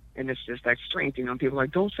 So, and it's just that strength, people are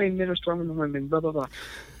like, don't say men are stronger than women, blah, blah, blah.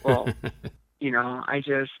 Well, I'm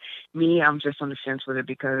just on the fence with it,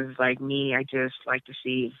 because I just like to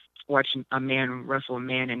watch a man wrestle a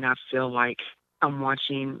man and not feel like I'm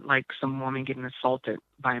watching some woman getting assaulted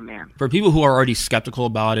by a man. For people who are already skeptical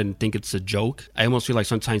about it and think it's a joke, I almost feel like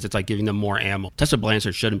sometimes it's like giving them more ammo. Tessa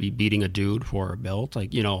Blanchard shouldn't be beating a dude for a belt.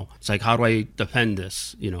 It's like, how do I defend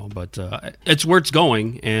this? But it's where it's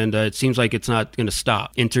going, and it seems like it's not going to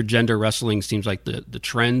stop. Intergender wrestling seems like the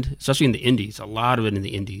trend, especially in the indies. A lot of it in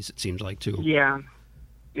the indies, it seems like, too. Yeah.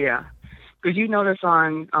 Because you notice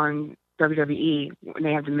on WWE, when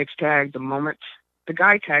they have the mixed tag, the moment the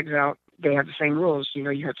guy tags out, they have the same rules.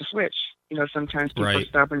 You have to switch. Sometimes people are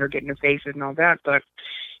stubborn, they're getting their faces and all that, but,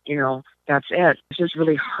 that's it. It's just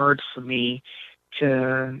really hard for me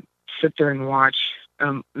to sit there and watch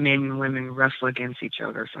men and women wrestle against each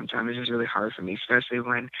other. Sometimes it's just really hard for me, especially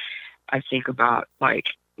when I think about,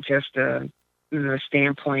 just the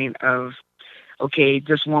standpoint of, okay,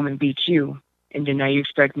 this woman beat you, and then now you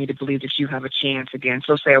expect me to believe that you have a chance again.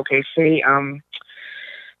 So say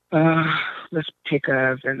let's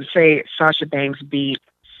say Sasha Banks beat.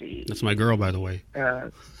 That's my girl, by the way.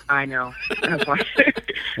 I know.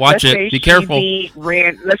 Watch it. Be careful.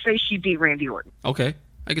 Let's say she beat Randy Orton. Okay,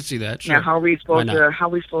 I can see that. Sure. Now, how are we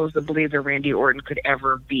supposed to believe that Randy Orton could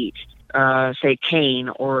ever beat, say, Kane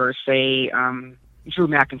or say Drew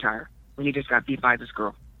McIntyre when he just got beat by this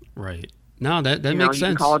girl? Right. No, that makes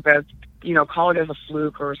sense. Call it as a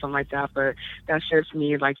fluke or something like that, but that's just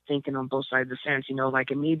me thinking on both sides of the fence.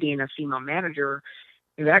 In me being a female manager,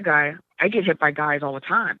 that guy, I get hit by guys all the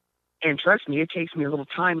time, and trust me, it takes me a little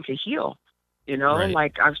time to heal.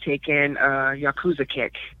 Right. I've taken a Yakuza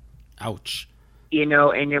kick. Ouch.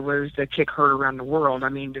 And it was the kick heard around the world.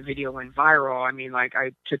 The video went viral.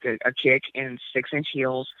 I took a kick in 6-inch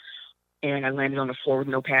heels, and I landed on the floor with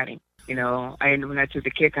no padding. When I took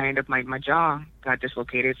the kick, I ended up, my jaw got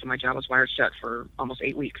dislocated, so my jaw was wired shut for almost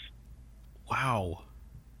 8 weeks. Wow.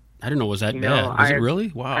 I didn't know it was that bad. Was it really?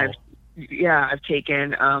 Wow. I've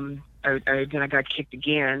taken, then I got kicked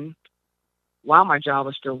again while my jaw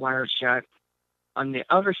was still wired shut on the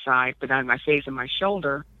other side, but on my face and my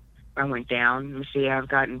shoulder, I went down. Let me see, I've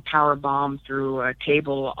gotten power bombed through a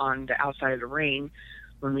table on the outside of the ring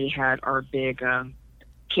when we had our big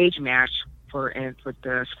cage match for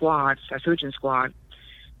the squad, Sasuchin squad,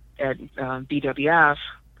 at BWF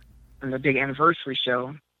on the big anniversary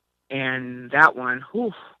show. And that one,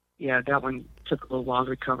 that one took a little while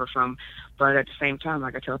to recover from. But at the same time,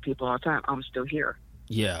 like I tell people all the time, I'm still here.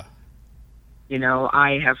 Yeah.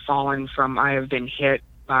 I have been hit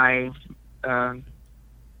by one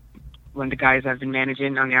of the guys I've been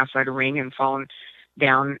managing on the outside of the ring and fallen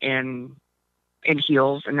down in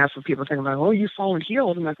heels, and that's what people think about. Oh, you fall in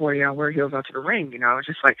heels. I'm like, well, yeah, I wear heels out to the ring. It's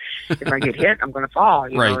just like, if I get hit, I'm going to fall.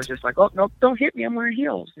 Right. It's just like, oh, no, don't hit me. I'm wearing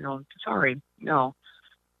heels. Sorry, no.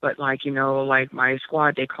 But my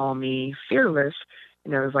squad, they call me fearless. It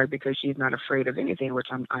was because she's not afraid of anything, which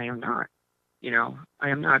I am not. I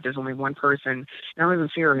am not. There's only one person, and I don't even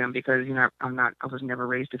fear him because I was never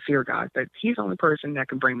raised to fear God, but he's the only person that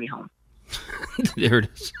can bring me home. There it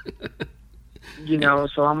is.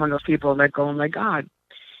 So I'm one of those people that go and let God.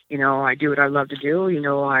 I do what I love to do.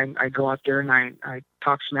 I go out there and I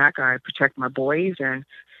talk smack. I protect my boys and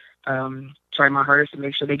try my hardest to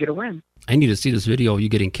make sure they get a win. I need to see this video of you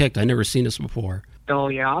getting kicked. I've never seen this before. Oh,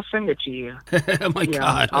 yeah, I'll send it to you. Oh, my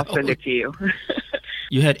God. I'll send it to you.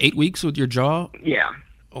 You had 8 weeks with your jaw? Yeah.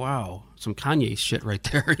 Wow. Some Kanye shit right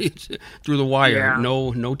there. Through the wire. Yeah.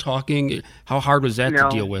 No talking. How hard was that to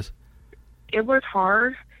deal with? It was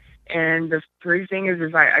hard. And the crazy thing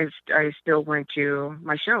is I still went to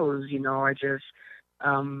my shows. I just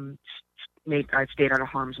I stayed out of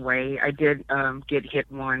harm's way. I did get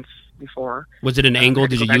hit once before. Was it an angle?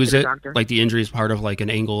 Did you use it? Like the injury is part of like an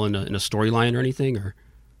angle in a storyline or anything? Or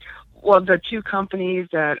well, the two companies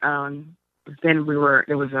that there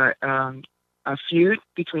was a feud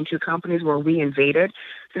between two companies where we invaded.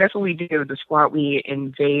 So that's what we do. The squad, we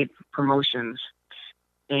invade promotions.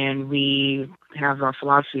 And we have our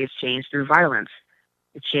philosophy has changed through violence.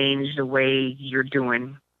 It changed the way you're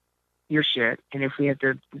doing your shit. And if we have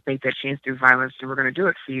to make that change through violence, then we're going to do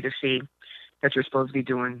it for you to see that you're supposed to be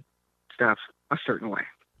doing stuff a certain way.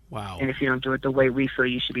 Wow. And if you don't do it the way we feel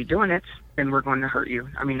you should be doing it, then we're going to hurt you.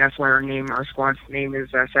 I mean, that's why our squad's name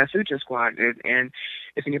is Sasuja Squad. And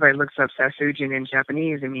if anybody looks up Sasujin in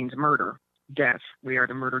Japanese, it means murder, death. We are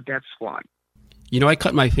the murder death squad. You know, I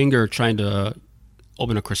cut my finger trying to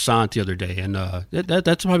open a croissant the other day, and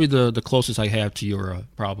that's probably the closest I have to your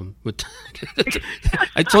problem. It's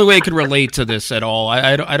the only way I could relate to this at all.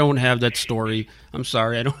 I don't have that story. I'm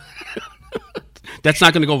sorry. I don't. That's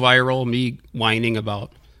not going to go viral, me whining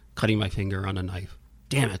about cutting my finger on a knife.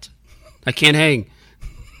 Damn it. I can't hang.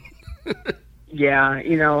 Yeah,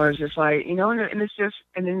 it's just like, and it's just,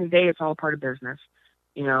 and in the day, it's all part of business.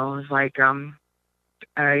 It's like,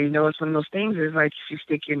 it's one of those things is like, if you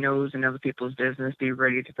stick your nose in other people's business, be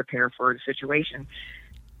ready to prepare for the situation,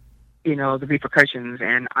 the repercussions.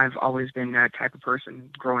 And I've always been that type of person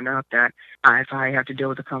growing up that if I have to deal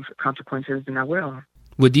with the consequences, then I will.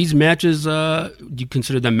 Would these matches, do you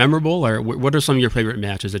consider them memorable, or what are some of your favorite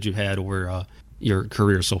matches that you've had over your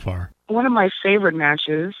career so far? One of my favorite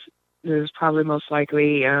matches is probably most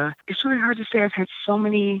likely, it's really hard to say. I've had so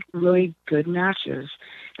many really good matches,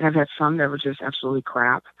 and I've had some that were just absolutely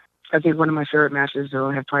crap. I think one of my favorite matches,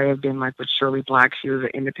 though, have probably been like with Shirley Black. She was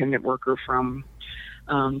an independent worker from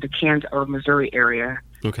the Kansas or Missouri area.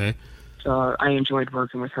 Okay. So I enjoyed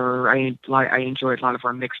working with her. I enjoyed a lot of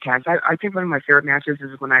our mixed tags. I think one of my favorite matches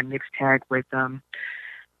is when I mixed tag with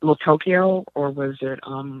Little Tokyo, or was it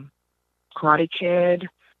Karate Kid,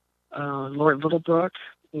 Lord Littlebrook.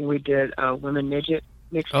 We did Women Midget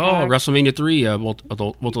mixed tag. WrestleMania 3,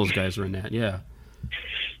 both those guys were in that, yeah.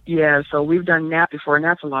 Yeah, so we've done that before, and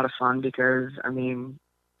that's a lot of fun because,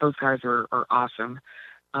 those guys are awesome.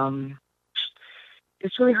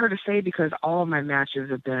 It's really hard to say because all of my matches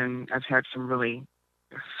I've had some really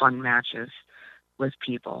fun matches with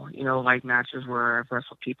people, like matches where I've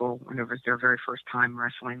wrestled people when it was their very first time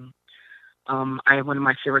wrestling. One of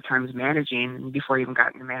my favorite times managing, before I even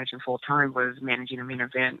got into managing full time, was managing a main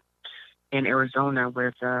event in Arizona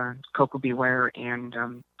with Coco Beware and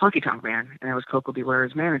Honky Tonk Man, and I was Coco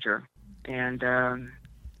Beware's manager. And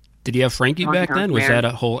did he have Frankie Honky back Tonk then? Was Man, that a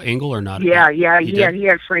whole angle or not? He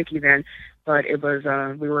had Frankie then. But it was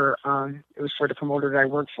it was for the promoter that I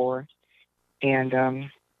worked for, and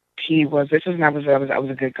he was. This was when I was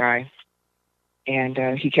a good guy,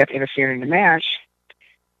 and he kept interfering in the match.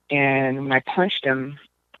 And when I punched him,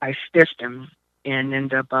 I stiffed him and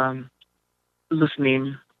ended up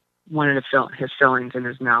loosening one of his fillings in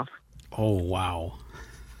his mouth. Oh wow!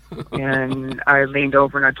 And I leaned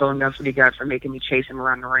over and I told him that's what he got for making me chase him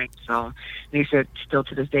around the ring. So, and he said, still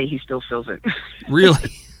to this day, he still feels it.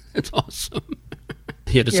 Really? That's awesome.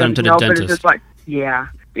 He had to send him to the dentist. But it's just like, yeah.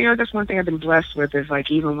 That's one thing I've been blessed with is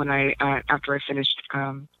like, even when after I finished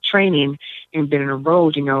training and been on the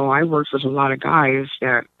road, I worked with a lot of guys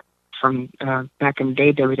that from back in the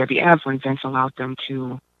day, WWF, when Vince allowed them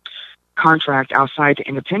to contract outside the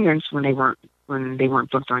independents when they weren't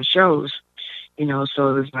booked on shows. So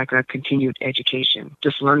it was like a continued education,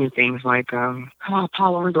 just learning things like Paul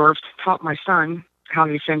Orndorff taught my son how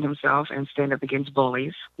to defend himself and stand up against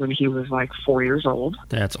bullies when he was like 4 years old.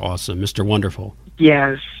 That's awesome. Mr. Wonderful.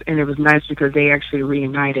 Yes, and it was nice because they actually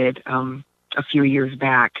reunited a few years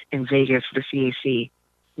back in Vegas for the CAC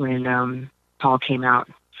when Paul came out.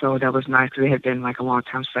 So that was nice because it had been like a long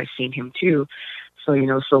time since I'd seen him too.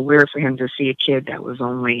 So, so weird for him to see a kid that was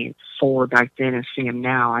only 4 back then and see him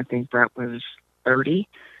now. I think Brett was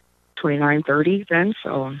 29, 30 then.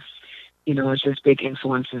 So, it's just big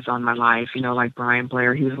influences on my life. Like Brian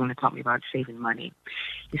Blair, he was the one that taught me about saving money.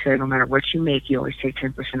 He said, no matter what you make, you always take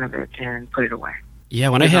 10% of it and put it away. Yeah,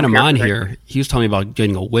 when I had him on here, he was telling me about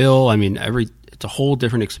getting a will. It's a whole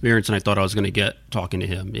different experience than I thought I was going to get talking to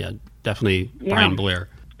him. Yeah, definitely Brian Blair.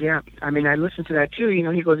 Yeah, I listened to that too.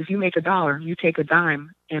 He goes, if you make $1, you take a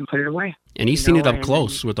dime and put it away. And he's seen it up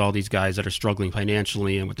close with all these guys that are struggling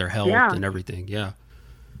financially and with their health and everything. Yeah.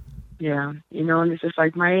 Yeah, and it's just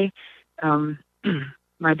like my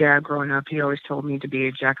dad growing up, he always told me to be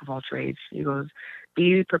a jack of all trades. He goes,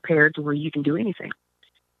 be prepared to where you can do anything.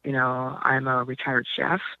 I'm a retired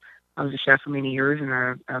chef. I was a chef for many years and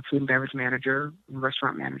a food and beverage manager,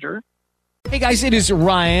 restaurant manager. Hey guys, it is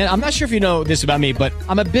Ryan. I'm not sure if you know this about me, but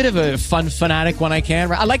I'm a bit of a fun fanatic when I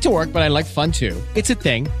can. I like to work, but I like fun too. It's a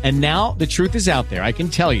thing. And now the truth is out there. I can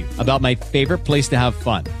tell you about my favorite place to have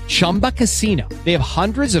fun. Chumba Casino. They have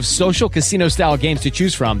hundreds of social casino style games to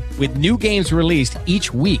choose from with new games released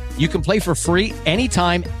each week. You can play for free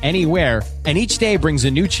anytime, anywhere. And each day brings a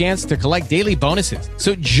new chance to collect daily bonuses.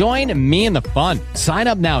 So join me in the fun. Sign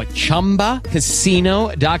up now at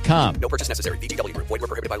ChumbaCasino.com. No purchase necessary. VGW Group. Void where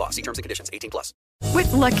prohibited by law. See terms and conditions. 18+.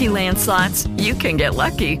 With Lucky Land Slots, you can get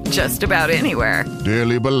lucky just about anywhere.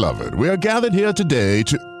 Dearly beloved, we are gathered here today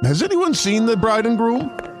to... Has anyone seen the bride and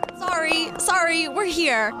groom? Sorry, we're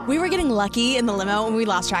here. We were getting lucky in the limo and we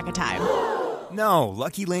lost track of time. No,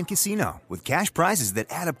 Lucky Land Casino, with cash prizes that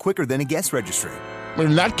add up quicker than a guest registry.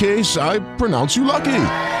 In that case, I pronounce you lucky.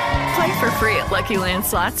 Play for free at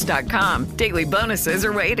LuckyLandSlots.com. Daily bonuses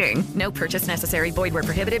are waiting. No purchase necessary. Void where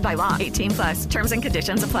prohibited by law. 18+. Terms and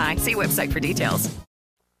conditions apply. See website for details.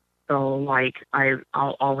 So, like,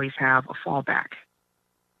 I'll always have a fallback.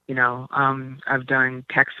 You know, I've done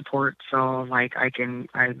tech support, so, like, I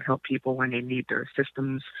help people when they need their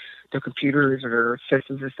systems, their computers, or their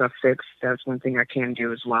systems and stuff fixed. That's one thing I can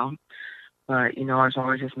do as well. But, you know, I've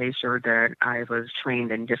always just made sure that I was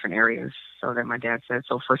trained in different areas, so that my dad said.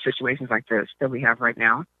 So for situations like this that we have right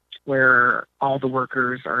now, where all the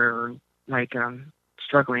workers are, like,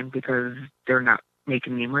 struggling because they're not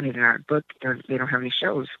making any money, they're not booked, they don't have any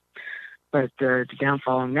shows. But the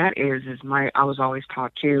downfall on that is I was always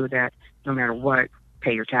taught, too, that no matter what,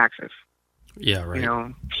 pay your taxes. Yeah, right. You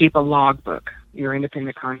know, keep a logbook. You're an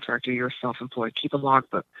independent contractor, you're self-employed. Keep a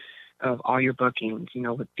logbook of all your bookings, you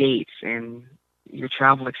know, with dates and your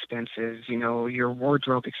travel expenses, you know, your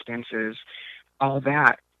wardrobe expenses, all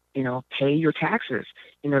that. You know, pay your taxes.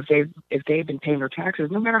 You know, if they've been paying their taxes,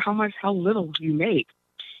 no matter how little you make,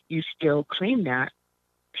 you still claim that,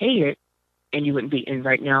 pay it, and you wouldn't be in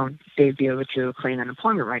right now. They'd be able to claim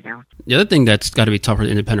unemployment right now. The other thing that's got to be tough for the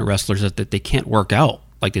independent wrestlers is that they can't work out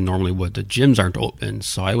like they normally would. The gyms aren't open,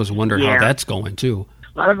 so I was wondering how that's going too.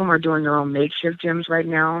 A lot of them are doing their own makeshift gyms right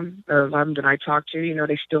now. A lot of them that I talk to, you know,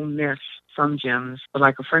 they still miss some gyms. But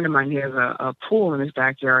like a friend of mine, he has a pool in his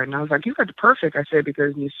backyard. And I was like, you got the perfect. I said,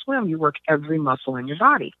 because when you swim, you work every muscle in your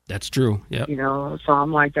body. That's true, yeah. You know, so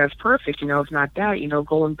I'm like, that's perfect. You know, if not that, you know,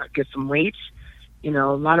 go and get some weights. You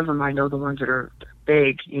know, a lot of them, I know the ones that are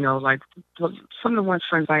big, you know, like some of the ones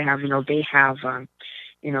friends I have, you know, they have,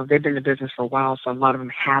 you know, they've been in the business for a while. So a lot of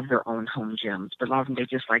them have their own home gyms. But a lot of them, they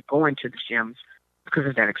just like going to the gyms because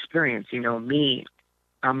of that experience. You know, me,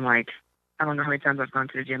 I'm like, I don't know how many times I've gone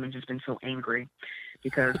to the gym and just been so angry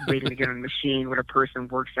because waiting to get on a machine where a person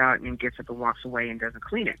works out and then gets up and walks away and doesn't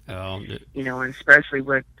clean it. You know, and especially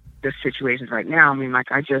with the situations right now. I mean,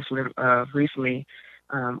 like I just recently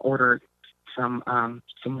ordered some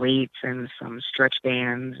weights and some stretch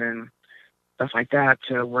bands and stuff like that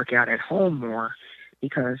to work out at home more.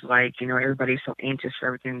 Because, like, you know, everybody's so anxious for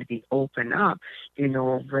everything to be open up. You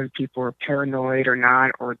know, whether people are paranoid or not,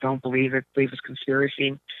 or don't believe it's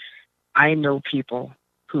conspiracy. I know people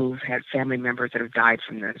who've had family members that have died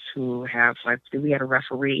from this, who have, like, we had a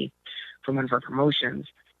referee from one of our promotions,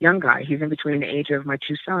 young guy, he's in between the age of my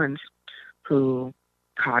two sons, who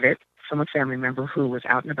caught it from a family member who was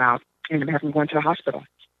out and about, and having to go into the hospital.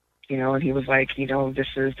 You know, and he was like, you know, this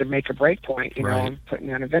is the make or break point, you know, putting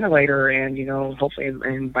me on a ventilator and, you know, hopefully,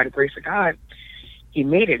 and by the grace of God, he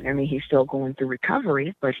made it. I mean, he's still going through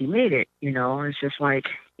recovery, but he made it, you know. It's just like,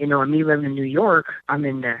 you know, and me living in New York, I'm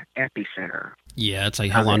in the epicenter. Yeah, it's like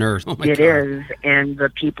hell on earth. Oh my God. It is. And the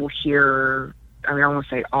people here, I mean, I won't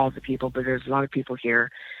say all the people, but there's a lot of people here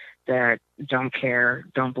that don't care,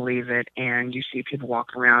 don't believe it. And you see people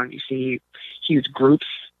walking around, you see huge groups,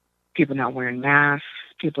 people not wearing masks,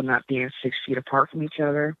 people not being 6 feet apart from each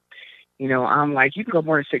other. You know, I'm like, you can go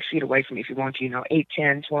more than 6 feet away from me if you want to, you know, 8,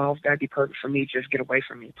 10, 12, that'd be perfect for me. Just get away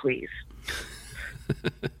from me, please.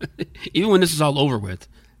 Even when this is all over with,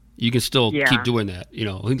 you can still keep doing that. You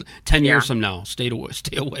know, 10 years from now, stay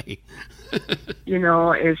away. You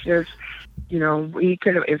know, it's just, you know, we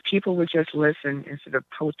could have, if people would just listen instead of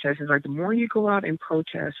protest. It's like the more you go out and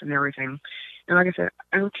protest and everything, and like I said,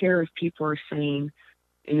 I don't care if people are saying,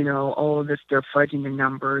 you know, oh, they're fudging the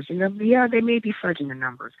numbers. You know, yeah, they may be fudging the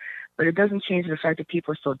numbers, but it doesn't change the fact that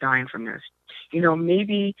people are still dying from this. You know,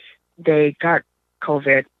 maybe they got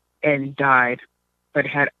COVID and died, but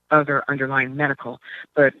had other underlying medical.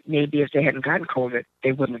 But maybe if they hadn't gotten COVID,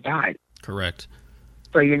 they wouldn't have died. Correct.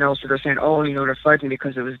 But, you know, so they're saying, oh, you know, they're fudging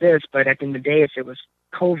because it was this. But at the end of the day, if it was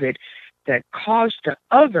COVID that caused the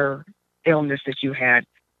other illness that you had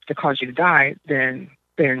to cause you to die, then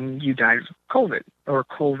you died of COVID or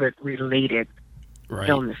COVID-related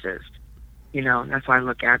illnesses. You know, that's why I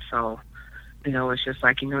look at. So, you know, it's just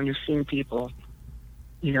like, you know, you're seeing people,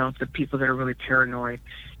 you know, the people that are really paranoid,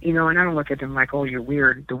 you know, and I don't look at them like, oh, you're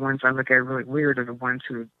weird. The ones I look at really weird are the ones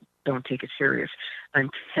who don't take it serious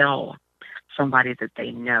until somebody that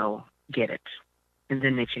they know get it, and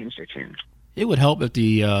then they change their tune. It would help if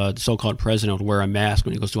the so-called president would wear a mask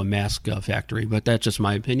when he goes to a mask factory, but that's just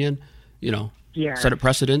my opinion, you know. Yeah. Set a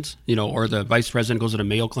precedent, you know, or the vice president goes to the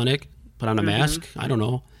Mayo Clinic, put on a mask. I don't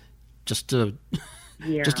know. just to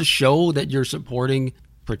show that you're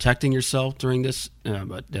protecting yourself during this.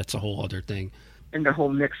 But that's a whole other thing. And the whole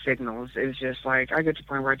mixed signals is just like, I get to the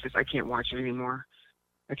point where I can't watch it anymore.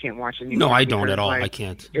 I can't watch it anymore. No, I don't at all. I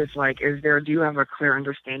can't. It's like, do you have a clear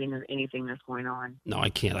understanding of anything that's going on? No, I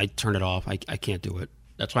can't. I turn it off. I can't do it.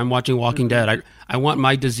 That's why I'm watching Walking Dead. I want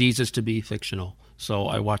my diseases to be fictional, so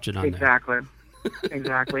I watch it on there.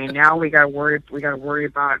 Exactly. And now we got to worry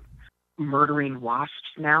about murdering wasps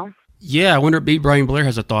now. Yeah, I wonder if B. Brian Blair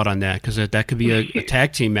has a thought on that, because that could be a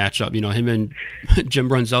tag team matchup. Him and Jim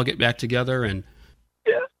Brunzell get back together and.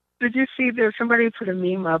 Yeah. Did you see somebody put a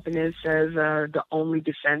meme up and it says the only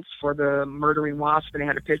defense for the murdering wasp, and they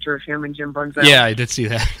had a picture of him and Jim Brunzell? Yeah, I did see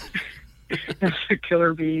that. That's the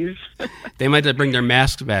killer bees. They might have to bring their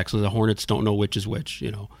masks back so the Hornets don't know which is which,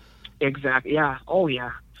 Exactly. Yeah. Oh,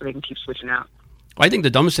 yeah. So they can keep switching out. Well, I think the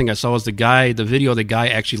dumbest thing I saw was the video of the guy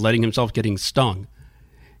actually letting himself getting stung.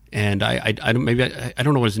 And I don't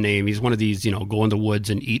know what his name. He's one of these, go in the woods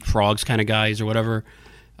and eat frogs kind of guys or whatever.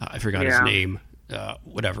 I forgot his name.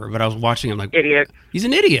 Whatever. But I was watching him like, idiot. He's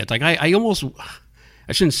an idiot. Like I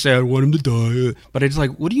shouldn't say I want him to die, but it's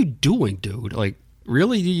like, what are you doing, dude? Like,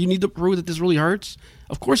 really? You need to prove that this really hurts?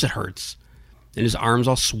 Of course it hurts. And his arms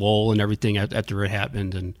all swole and everything after it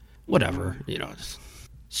happened and whatever. Just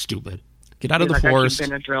stupid. Get out of the forest.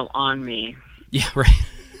 Benadryl on me. Yeah, right.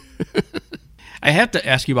 I have to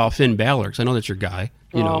ask you about Finn Balor, because I know that's your guy.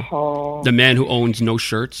 The man who owns no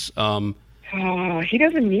shirts. He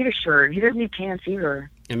doesn't need a shirt. He doesn't need pants either.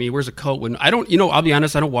 I mean, he wears a coat. When I don't, I'll be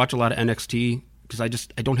honest, I don't watch a lot of NXT because I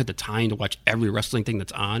don't have the time to watch every wrestling thing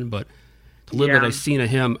that's on. But the little bit I've seen of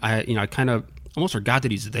him, I kind of almost forgot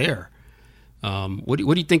that he's there. What do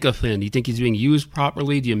you think of Finn? Do you think he's being used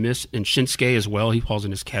properly? Do you miss and Shinsuke as well? He falls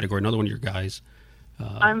in this category. Another one of your guys.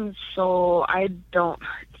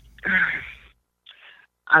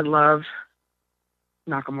 I love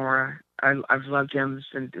Nakamura. I've loved him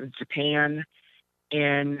since Japan,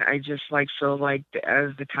 and I just feel like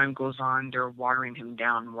as the time goes on, they're watering him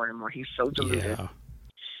down more and more. He's so diluted. Yeah.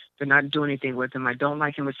 They're not doing anything with him. I don't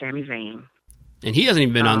like him with Sami Zayn. And he hasn't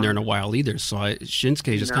even been on there in a while either. So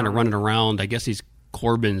Shinsuke's just kind of running around. I guess he's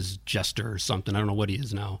Corbin's Jester or something. I don't know what he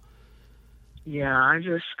is now. Yeah, it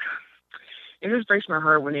just breaks my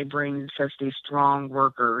heart when they bring such these strong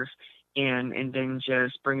workers in and then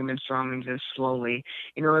just bring them in strong and just slowly.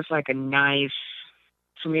 It's like for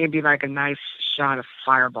me it'd be like a nice shot of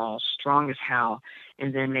Fireball, strong as hell,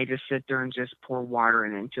 and then they just sit there and just pour water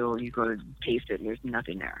in it until you go to taste it and there's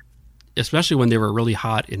nothing there. Especially when they were really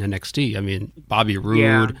hot in NXT. I mean, Bobby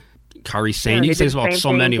Roode, Kairi Sane. You can say about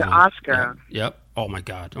so many of them. Asuka. Yeah. Yep. Oh my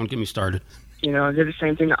God! Don't get me started. They did the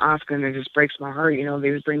same thing to Asuka, and it just breaks my heart.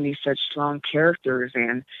 They would bring these such strong characters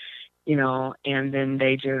in, and then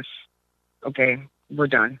they just, okay, we're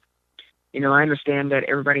done. I understand that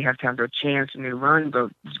everybody has to have their chance and their run,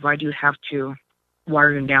 but why do you have to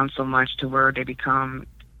water them down so much to where they become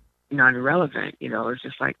non-irrelevant? It's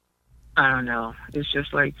just like, I don't know. It's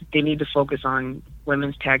just like they need to focus on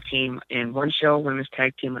women's tag team in one show, women's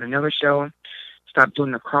tag team in another show. Stop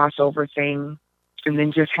doing the crossover thing, and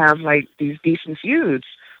then just have these decent feuds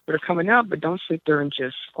that are coming up. But don't sit there and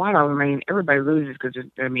just squat on them. I mean, everybody loses because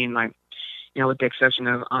with the exception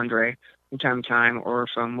of Andre from time to time, or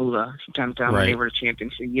from Moolah from time to time, when they were the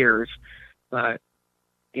champions for years. But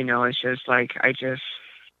it's just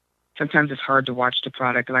sometimes it's hard to watch the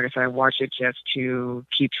product. Like I said, I watch it just to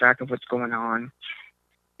keep track of what's going on,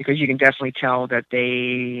 because you can definitely tell that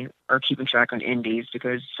they are keeping track on indies,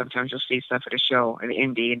 because sometimes you'll see stuff at a show, at an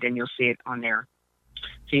indie, and then you'll see it on there.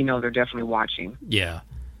 So they're definitely watching. Yeah.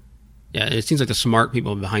 Yeah, it seems like the smart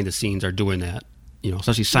people behind the scenes are doing that.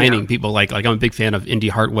 Especially signing people like I'm a big fan of Indy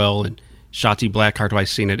Hartwell and Shotzi Blackheart, who I've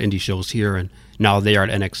seen at indie shows here, and now they are at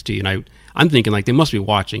NXT. And I'm thinking they must be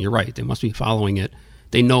watching. You're right. They must be following it.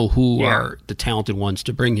 They know who are the talented ones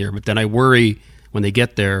to bring here. But then I worry when they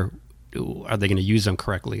get there, are they going to use them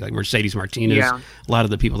correctly? Like Mercedes Martinez, a lot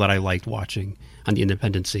of the people that I liked watching on the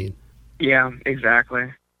independent scene. Yeah,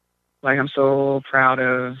 exactly. I'm so proud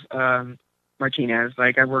of Martinez.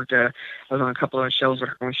 I was on a couple of shows with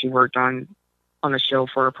her when she worked on a show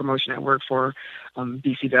for a promotion I worked for,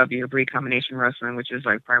 BCW, Breed Combination Wrestling, which is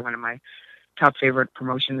probably one of my top favorite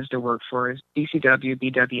promotions to work for. Is BCW,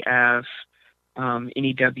 BWF,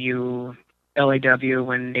 NEW, LAW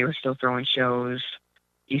when they were still throwing shows,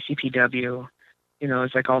 ECPW.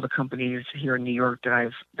 It's all the companies here in New York that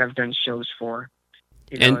I've done shows for.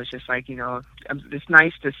 It's just it's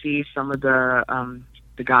nice to see some of the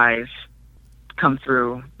guys come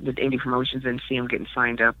through the indie promotions and see them getting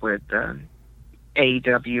signed up with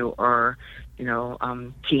AEW or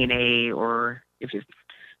TNA, or if it's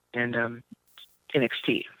and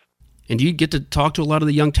NXT. And do you get to talk to a lot of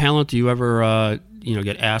the young talent? Do you ever,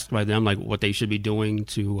 get asked by them like what they should be doing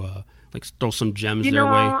to like throw some gems their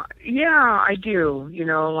way? Yeah, I do.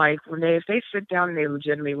 Like if they sit down and they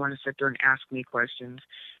legitimately want to sit there and ask me questions,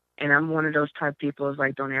 and I'm one of those type of people is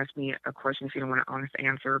like, don't ask me a question if you don't want an honest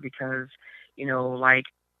answer, because like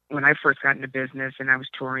when I first got into business and I was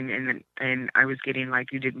touring and I was getting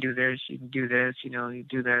like, you didn't do this, you can do this, you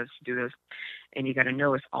do this, do this. And you got to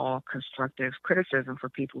know it's all constructive criticism for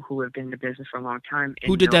people who have been in the business for a long time.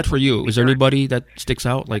 Who did that for you? Is there anybody that sticks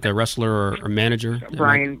out, like a wrestler or manager?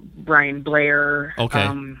 Brian Blair. Okay.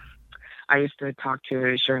 I used to talk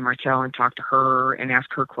to Sherry Martel and talk to her and ask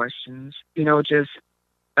her questions. Just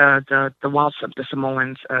the the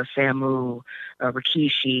Samoans, Samu,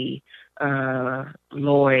 Rikishi,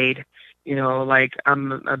 Lloyd. Like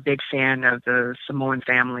I'm a big fan of the Samoan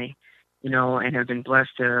family. And have been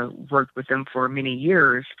blessed to work with them for many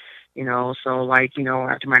years, so like,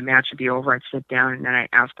 after my match would be over, I'd sit down and then I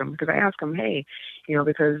ask them, hey,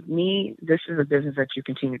 because this is a business that you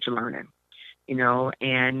continue to learn in,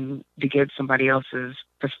 and to get somebody else's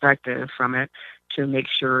perspective from it to make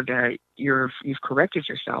sure that you've corrected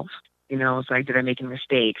yourself. It's like, did I make any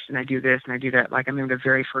mistakes? And I do this and I do that. Like, I remember the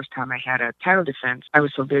very first time I had a title defense, I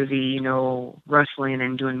was so busy, wrestling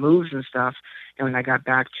and doing moves and stuff. And when I got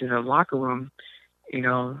back to the locker room,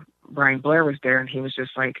 Brian Blair was there and he was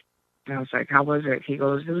just like, and I was like, how was it? He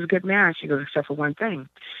goes, it was a good match. He goes, except for one thing.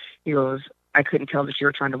 He goes, I couldn't tell that you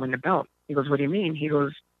were trying to win the belt. He goes, what do you mean? He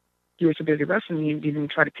goes, you were so busy wrestling, you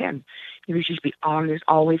didn't try to pin. You should be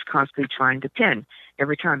always constantly trying to pin.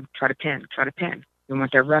 Every time, try to pin. You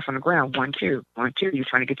want that ref on the ground, 1, 2, 1, 2. You're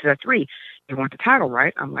trying to get to that 3. You want the title,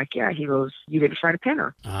 right? I'm like, yeah. He goes, you didn't try to pin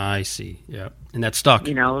her. I see. Yeah. And that stuck.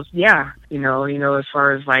 Yeah. As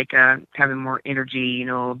far as like having more energy,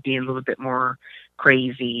 being a little bit more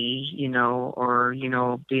crazy, or,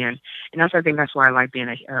 being, and I think that's why I like being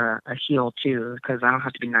a heel too, because I don't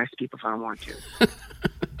have to be nice to people if I don't want to.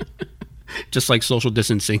 Just like social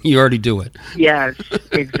distancing. You already do it. Yes,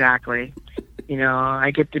 exactly.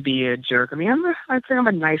 I get to be a jerk. I mean, I think I'm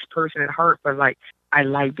a nice person at heart, but like, I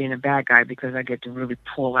like being a bad guy because I get to really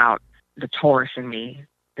pull out the Taurus in me,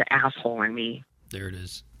 the asshole in me. There it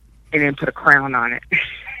is. And then put a crown on it.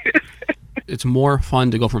 It's more fun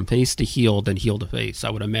to go from face to heel than heel to face,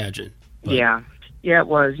 I would imagine. But... Yeah, it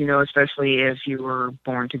was, especially if you were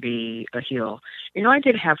born to be a heel. I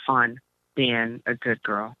did have fun being a good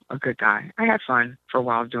girl, a good guy. I had fun for a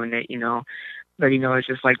while doing it, But, it's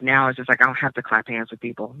just like now it's just like I don't have to clap hands with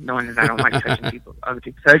people, knowing that I don't like touching people, other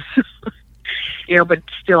people. So it's just, but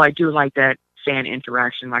still I do like that fan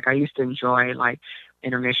interaction. Like I used to enjoy like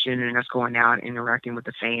intermission and us going out and interacting with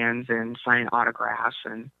the fans and signing autographs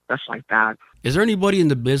and stuff like that. Is there anybody in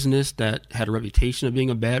the business that had a reputation of being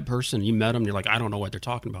a bad person? You met them, you're like, I don't know what they're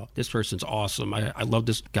talking about. This person's awesome. I love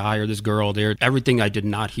this guy or this girl. Everything I did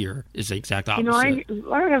not hear is the exact opposite.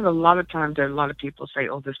 I have a lot of times that a lot of people say,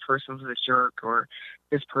 oh, this person was a jerk or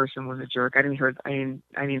this person was a jerk. I didn't hear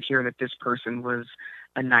that this person was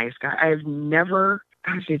a nice guy. I've never...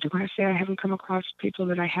 Honestly, do I say I haven't come across people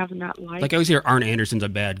that I have not liked? Like I always hear Arn Anderson's a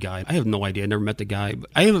bad guy. I have no idea. I never met the guy. But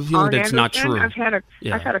I have a feeling that's not true. I've had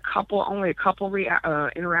only a couple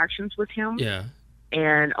interactions with him. Yeah.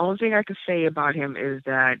 And only thing I can say about him is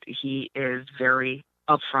that he is very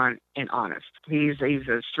upfront and honest. He's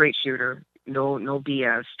a straight shooter. No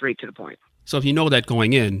BS, straight to the point. So if you know that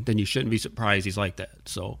going in, then you shouldn't be surprised he's like that.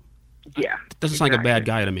 So yeah, it doesn't sound like a bad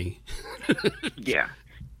guy to me. Yeah.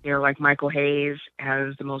 Like Michael Hayes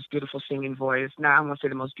has the most beautiful singing voice. Now, I won't say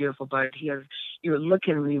the most beautiful, but he has, you would look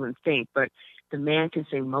at him and you would think, but the man can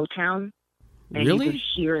sing Motown. And really? You can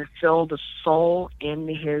hear and feel the soul in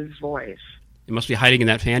his voice. It must be hiding in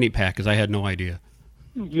that fanny pack because I had no idea.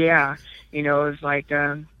 Yeah. It's like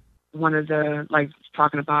one of the, like,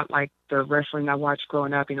 talking about, like, the wrestling I watched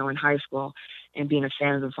growing up, in high school and being a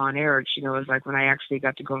fan of the Von Erichs. It's like when I actually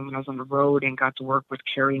got to go when I was on the road and got to work with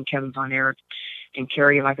Kerry and Kevin Von Erich. And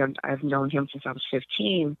Kerry, like I've known him since I was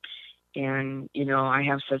 15, and I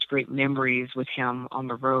have such great memories with him on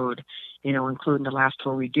the road, including the last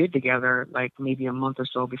tour we did together, like maybe a month or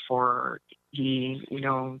so before he,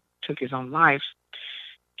 took his own life.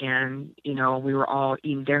 And we were all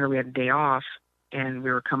eating dinner. We had a day off, and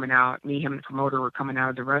we were coming out. Me, him, and the promoter were coming out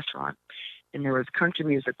of the restaurant, and there was country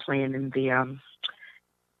music playing in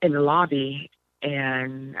the lobby.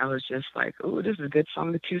 And I was just like, "Ooh, this is a good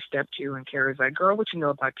song to two-step to." And Carrie's like, "Girl, what you know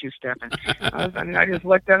about two-stepping?" I just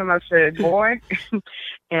looked at him. I said, "Boy."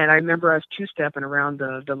 And I remember I was two-stepping around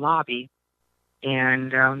the lobby,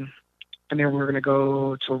 and then we were going to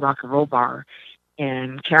go to a rock and roll bar.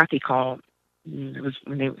 And Kathy called It was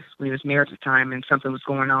when he was married at the time, and something was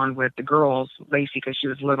going on with the girls, Lacey, because she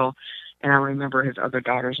was little, and I don't remember his other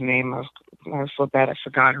daughter's name. I was so bad I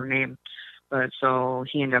forgot her name, but so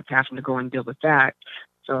he ended up having to go and deal with that.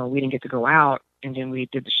 So we didn't get to go out, and then we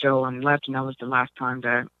did the show and left, and that was the last time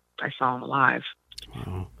that I saw him alive.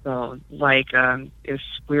 Wow. So like it's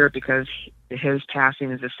weird because his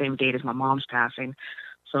passing is the same date as my mom's passing.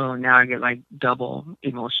 So now I get like double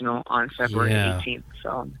emotional on February 18th.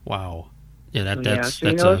 So wow. Yeah, that's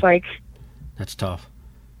it's like that's tough.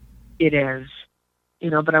 It is.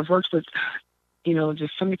 But I've worked with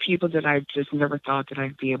just so many people that I just never thought that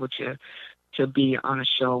I'd be able to be on a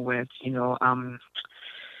show with,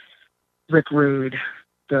 Rick Rude,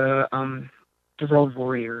 the Road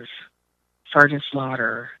Warriors, Sergeant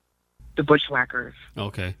Slaughter, the Bushwhackers.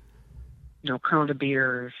 Okay. Colonel De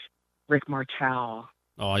Beers, Rick Martel.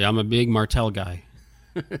 Oh yeah, I'm a big Martel guy.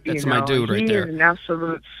 That's my dude right there. He's an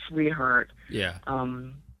absolute sweetheart. Yeah.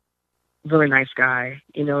 Really nice guy.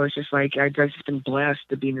 It's just like I've just been blessed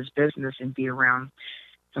to be in this business and be around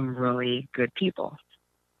some really good people.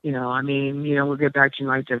 We'll get back to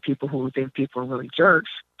like the people who think people are really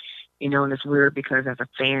jerks. And it's weird because as a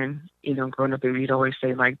fan, growing up, we'd always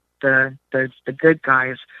say like the good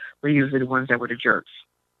guys were usually the ones that were the jerks,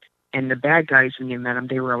 and the bad guys, when you met them,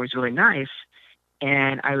 they were always really nice.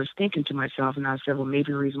 And I was thinking to myself, and I said, well,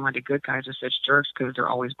 maybe the reason why the good guys are such jerks because they're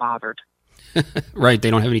always bothered. Right,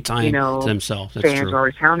 they don't have any time to themselves. That's fans true. are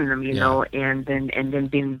always hounding them, and then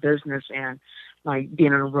being in business and like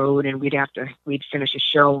being on the road, and we'd finish a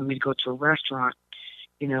show and we'd go to a restaurant,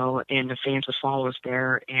 and the fans would follow us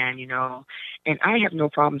there, and and I have no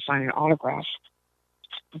problem signing autographs,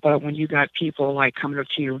 but when you got people like coming up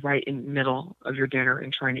to you right in the middle of your dinner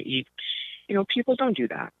and trying to eat, people don't do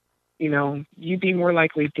that. You'd be more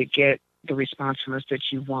likely to get the response from us that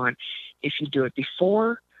you want if you do it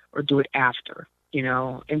before or do it after,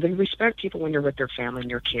 and then respect people when they're with their family and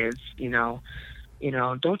their kids,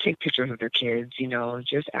 don't take pictures of their kids,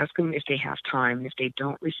 just ask them if they have time. If they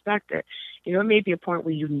don't, respect it. It may be a point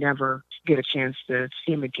where you never get a chance to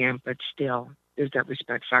see them again, but still there's that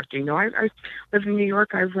respect factor. I live in New York.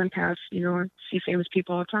 I run past, see famous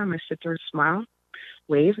people all the time. I sit there, smile,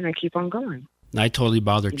 wave, and I keep on going. I totally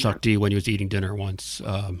bothered Chuck D when he was eating dinner once.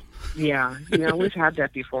 Yeah, we've had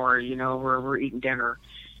that before. Where we're eating dinner,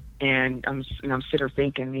 and I'm sitting there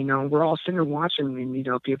thinking, we're all sitting there watching,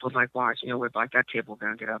 and people like watch, we're like that table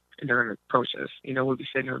gonna get up and they're gonna approach us. We'll be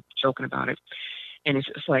sitting there joking about it, and it's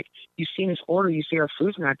just like you've seen this order, you see our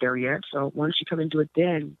food's not there yet, so why don't you come and do it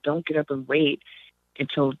then? Don't get up and wait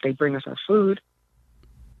until they bring us our food.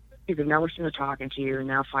 Because now we're sitting there talking to you, and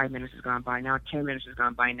now 5 minutes has gone by, now 10 minutes has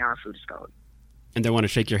gone by, and now our food is cold. And they want to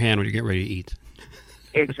shake your hand when you get ready to eat.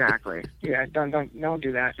 Exactly. Yeah, don't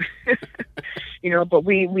do that. But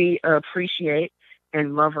we appreciate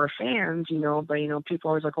and love our fans, but people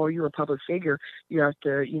always like, oh, you're a public figure, you have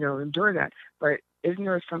to, endure that. But isn't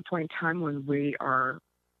there some point in time when we are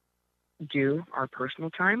due our personal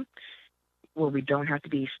time where we don't have to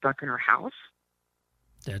be stuck in our house?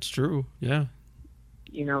 That's true. Yeah.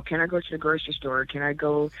 Can I go to the grocery store? Can I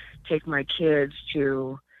go take my kids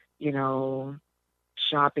to,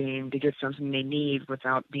 shopping to get something they need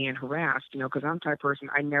without being harassed, because I'm the type of person,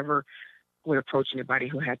 I never would approach anybody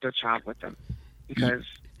who had their child with them because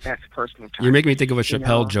that's personal time. You're making me think of a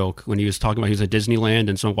Chappelle joke when he was talking about he was at Disneyland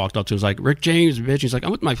and someone walked up to him, was like, Rick James, bitch. He's like,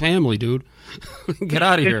 I'm with my family, dude. Get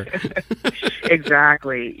out of here.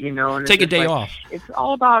 Exactly. And take a day off. It's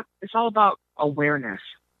all about awareness.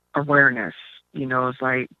 It's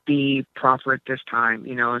like, be proper at this time.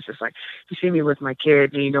 It's just like, you see me with my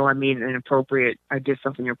kid, I did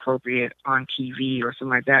something appropriate on TV or something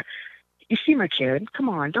like that. You see my kid, come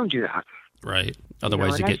on, don't do that. Right.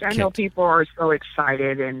 Otherwise you get kicked. I know people are so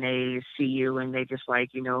excited and they see you and they just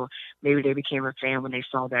like, maybe they became a fan when they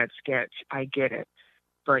saw that sketch. I get it.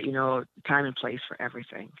 But, time and place for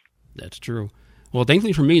everything. That's true. Well,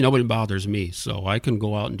 thankfully for me, nobody bothers me. So I can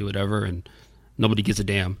go out and do whatever and nobody gives a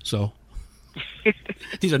damn. So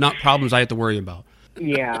these are not problems I have to worry about.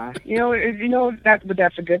 Yeah.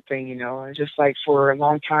 That's a good thing, just like for a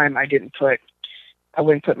long time, I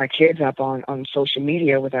wouldn't put my kids up on social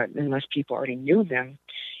media unless people already knew them,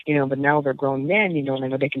 but now they're grown men, and I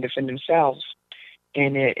know they can defend themselves.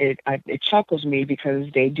 And it chuckles me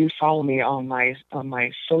because they do follow me on my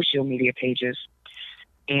social media pages.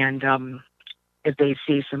 And, if they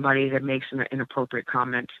see somebody that makes an inappropriate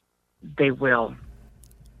comment, they will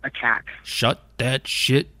attack. Shut that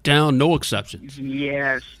shit down. No exceptions.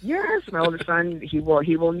 Yes. My oldest son, he will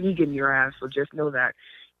Negan your ass. So just know that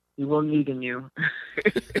he will Negan you.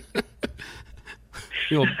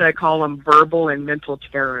 I call them verbal and mental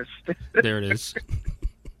terrorists. There it is.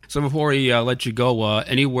 So before we let you go,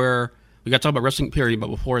 anywhere, we got to talk about wrestling period, but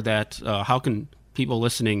before that, how can people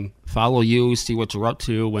listening follow you, see what you're up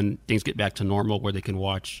to when things get back to normal, where they can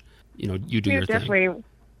watch, you do your definitely. thing?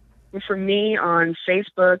 For me, on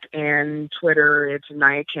Facebook and Twitter, it's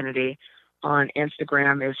Nyah Kennedy. On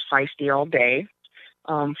Instagram is Feisty All Day.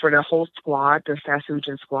 For the whole squad, the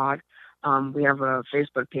Sassujan squad, we have a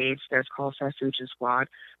Facebook page that's called Sassujan Squad.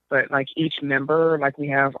 But like each member, like we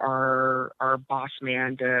have our boss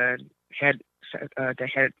man, the head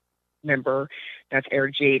member, that's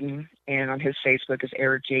Eric Jaden, and on his Facebook is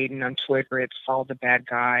Eric Jaden. On Twitter, it's Follow the Bad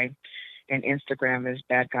Guy, and Instagram is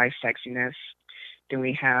Bad Guy Sexiness. Then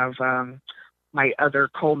we have my other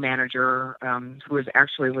co-manager, who is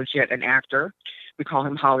actually legit an actor. We call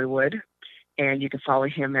him Hollywood, and you can follow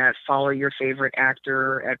him at Follow Your Favorite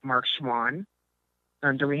Actor at Mark Schwann.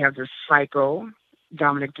 Then we have the Psycho,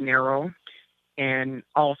 Dominic De Niro, and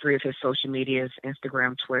all three of his social medias,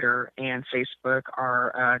 Instagram, Twitter, and Facebook,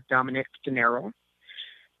 are Dominic De Niro.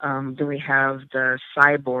 Then we have the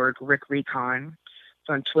Cyborg, Rick Recon.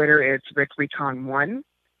 So on Twitter, it's Rick Recon 1.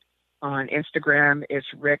 On Instagram, it's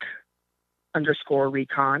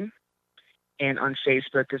Rick_Recon. And on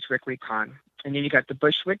Facebook, it's Rick Recon. And then you got the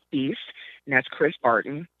Bushwick Beast, and that's Chris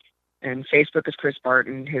Barton. And Facebook is Chris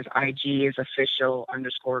Barton. His IG is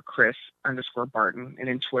official_Chris_Barton. And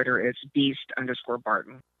then Twitter, it's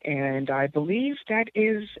Beast_Barton. And I believe that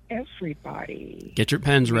is everybody. Get your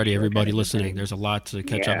pens ready, everybody listening. There's a lot to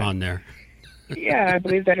catch up on there. Yeah, I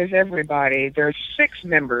believe that is everybody. There's 6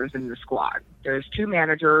 members in the squad. There's 2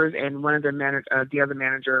 managers, and one of the other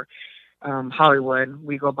manager, Hollywood,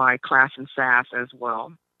 we go by Class and Sass as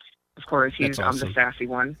well. Of course, I'm the sassy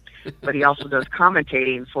one, but he also does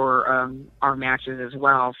commentating for our matches as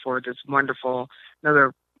well for this wonderful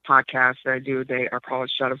another podcast that I do. They are called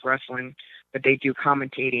Shut Up Wrestling, but they do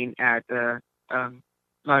commentating at a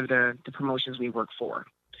lot of the promotions we work for.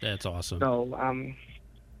 That's awesome. So,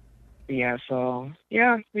 we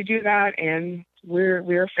do that, and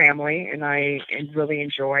we're a family, and I really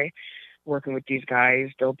enjoy working with these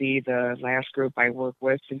guys. They'll be the last group I work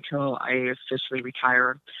with until I officially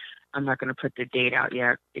retire. I'm not going to put the date out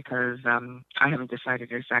yet because I haven't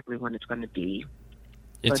decided exactly when it's going to be.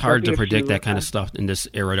 It's hard to predict that kind of stuff in this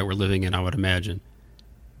era that we're living in, I would imagine.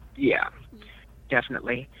 Yeah,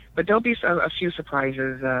 definitely. But there'll be a few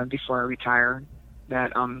surprises before I retire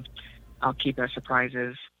that I'll keep as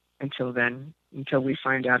surprises until then, until we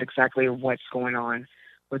find out exactly what's going on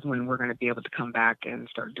with when we're going to be able to come back and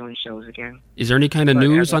start doing shows again. Is there any kind of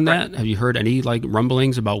news on that? Have you heard any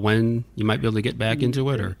rumblings about when you might be able to get back into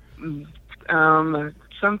it? Or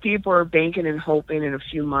some people are banking and hoping in a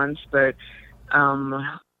few months, but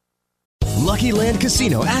Lucky Land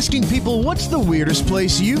Casino, asking people, what's the weirdest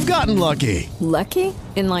place you've gotten lucky? Lucky?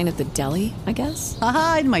 In line at the deli, I guess?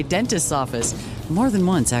 Aha, in my dentist's office. More than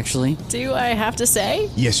once, actually. Do I have to say?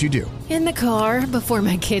 Yes, you do. In the car before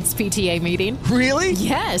my kids' PTA meeting. Really?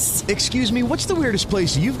 Yes. Excuse me, what's the weirdest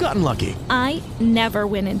place you've gotten lucky? I never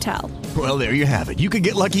win and tell. Well, there you have it. You can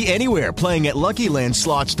get lucky anywhere, playing at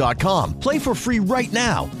LuckyLandSlots.com. Play for free right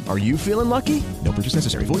now. Are you feeling lucky? No purchase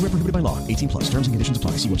necessary. Void where prohibited by law. 18+. Terms and conditions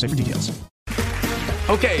apply. See website for details.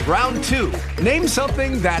 Okay, round 2. Name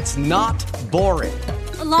something that's not boring.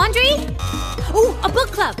 A laundry? Ooh, a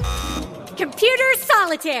book club. Computer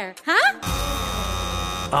solitaire, huh?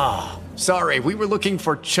 Ah, sorry. We were looking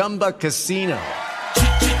for Chumba Casino.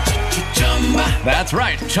 That's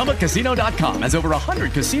right. ChumbaCasino.com has over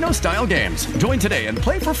 100 casino-style games. Join today and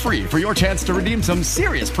play for free for your chance to redeem some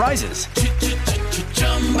serious prizes.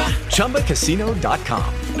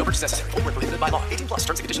 ChumbaCasino.com. No purchase necessary. Void where prohibited by law. 18+. Terms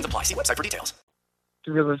and conditions apply. See website for details.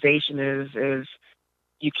 The realization is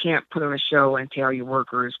you can't put on a show and tell your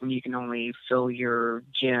workers when you can only fill your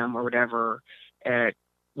gym or whatever at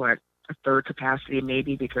a third capacity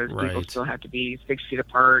maybe, because people still have to be 6 feet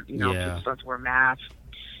apart. People still have to wear masks.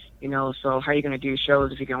 So how are you going to do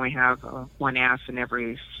shows if you can only have one ass in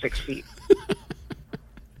every 6 feet?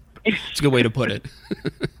 It's a good way to put it.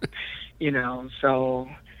 So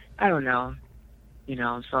I don't know.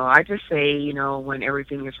 So I just say, when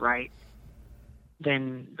everything is right,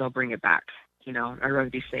 then they'll bring it back. I'd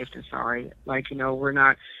rather be safe than sorry.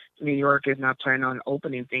 New York is not planning on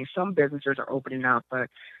opening things. Some businesses are opening up, but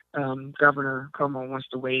Governor Cuomo wants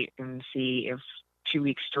to wait and see if 2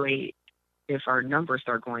 weeks straight, if our numbers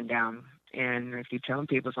start going down. And if you tell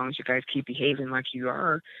people, as long as you guys keep behaving like you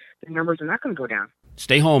are, the numbers are not going to go down.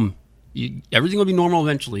 Stay home. Everything will be normal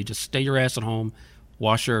eventually. Just stay your ass at home,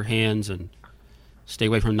 wash your hands, and stay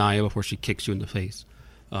away from Nyah before she kicks you in the face.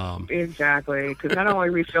 Exactly, because not only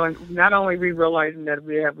we realizing that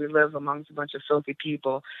we live amongst a bunch of filthy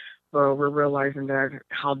people, but we're realizing that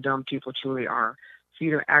how dumb people truly are. So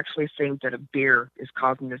you don't actually think that a beer is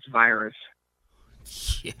causing this virus,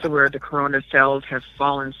 to where the corona cells have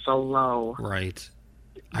fallen so low. Right.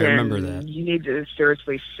 I remember that. You need to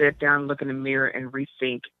seriously sit down, look in the mirror, and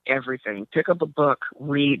rethink everything. Pick up a book,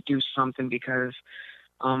 read, do something, because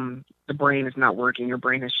the brain is not working. Your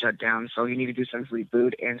brain is shut down, so you need to do something to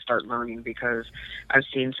reboot and start learning, because I've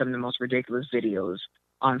seen some of the most ridiculous videos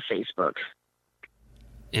on Facebook.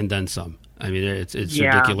 And then some. I mean, it's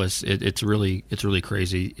ridiculous. It's really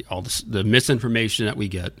crazy. All the misinformation that we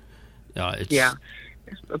get.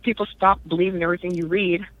 People stop believing everything you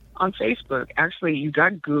read on Facebook. Actually, you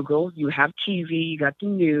got Google, you have TV, you got the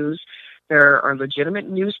news. There are legitimate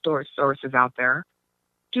news sources out there.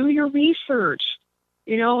 Do your research.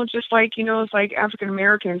 Just like, it's like African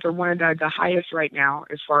Americans are one of the highest right now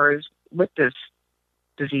as far as with this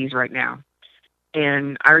disease right now.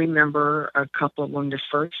 And I remember a couple when this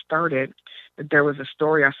first started, that there was a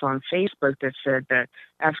story I saw on Facebook that said that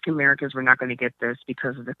African Americans were not going to get this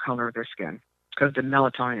because of the color of their skin, because of the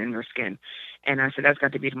melatonin in their skin. And I said, that's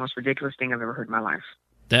got to be the most ridiculous thing I've ever heard in my life.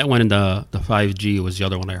 That one and the 5G was the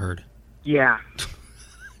other one I heard. Yeah.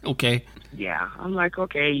 Okay. Yeah. I'm like,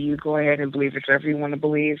 okay, you go ahead and believe whatever you want to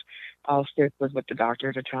believe. I'll stick with what the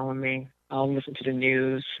doctors are telling me. I'll listen to the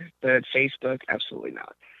news, but Facebook, absolutely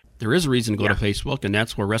not. There is a reason to go to Facebook, and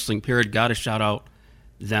that's where Wrestling Period got to shout out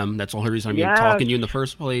them. That's the only reason I'm even talking to you in the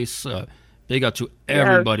first place. Big up to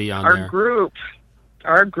everybody on there.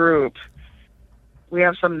 Our group. We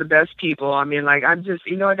have some of the best people. I mean, like, I'm just,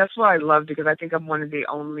 that's what I love, because I think I'm one of the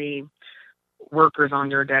only workers on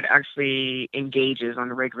there that actually engages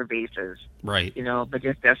on a regular basis. Right. But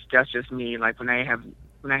that's just me. Like, when I have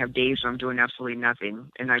days where I'm doing absolutely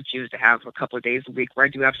nothing, and I choose to have a couple of days a week where I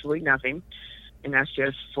do absolutely nothing, and that's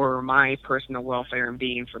just for my personal welfare and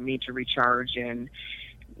being, for me to recharge and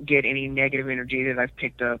get any negative energy that I've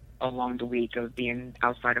picked up along the week of being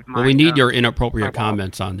outside of my... Well, we need your inappropriate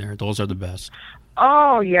comments on there. Those are the best.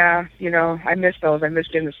 Oh, yeah. I miss those. I miss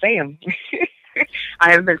getting to say them. I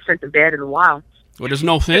haven't been sick to bed in a while. Well, there's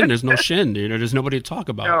no fin. There's no shin. There's nobody to talk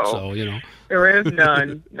about. No, So, there is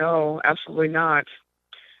none. No, absolutely not.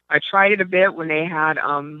 I tried it a bit when they had,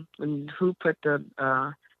 when who put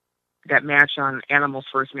that match on, Animal's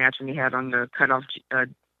first match, when he had on the cutoff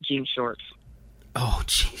jean shorts. Oh,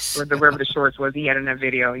 jeez. Or wherever the shorts was, he had in that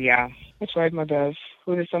video. Yeah, I tried my best.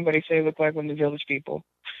 Who did somebody say looked like one of the Village People?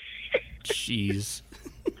 Jeez.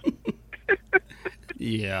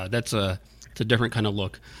 Yeah, it's a different kind of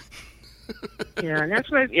look. Yeah, and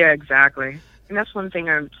exactly. And that's one thing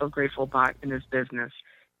I'm so grateful about in this business,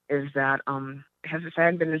 is that if I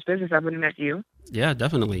hadn't been in this business, I wouldn't have met you. Yeah,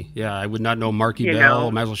 definitely. Yeah, I would not know Marky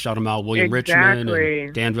Bell. Might as well shout him out. William Richmond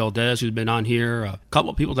and Dan Valdez, who's been on here. A couple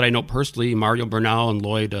of people that I know personally, Mario Bernal and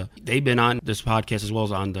Lloyd. They've been on this podcast as well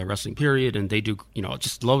as on the Wrestling Period, and they do,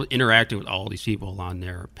 just love interacting with all these people on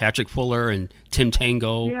there. Patrick Fuller and Tim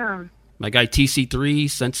Tango. Yeah. My guy TC3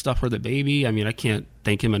 sent stuff for the baby. I mean, I can't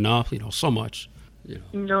thank him enough. So much.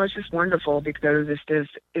 It's just wonderful, because this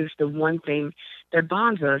is the one thing that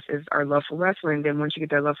bonds us, is our love for wrestling. Then once you get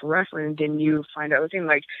that love for wrestling, then you find out things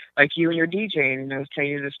like you and your DJing. And I was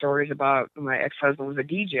telling you the stories about my ex-husband was a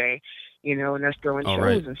DJ, and us throwing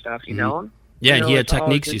shows and stuff, Mm-hmm. Yeah, and he had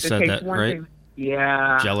techniques. You said that, right? Thing.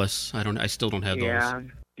 Yeah. Jealous. I still don't have those.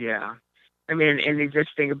 Yeah. I mean, and you just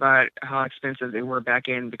think about how expensive they were back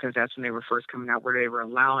in, because that's when they were first coming out, where they were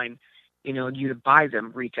allowing, you to buy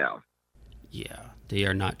them retail. Yeah, they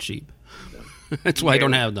are not cheap. That's why I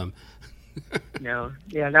don't have them. No.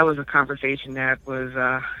 Yeah, that was a conversation that was,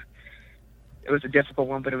 it was a difficult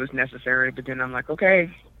one, but it was necessary. But then I'm like,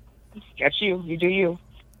 okay, that's you. You do you.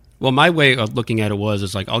 Well, my way of looking at it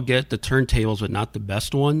is like, I'll get the turntables, but not the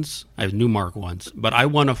best ones. I have Newmark ones, but I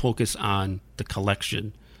want to focus on the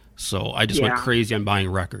collection. So I just went crazy on buying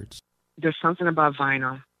records. There's something about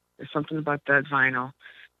vinyl. There's something about that vinyl.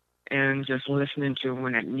 And just listening to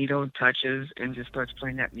when that needle touches and just starts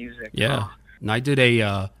playing that music. Yeah. And I did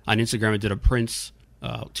on Instagram, I did a Prince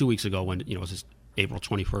 2 weeks ago when, it was April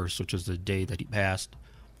 21st, which was the day that he passed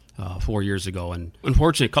 4 years ago. And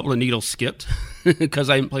unfortunately, a couple of needles skipped because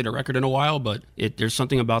I haven't played a record in a while, but there's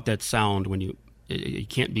something about that sound when you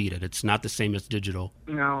can't beat it. It's not the same as digital.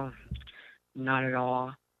 No, not at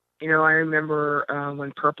all. I remember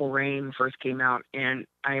when Purple Rain first came out, and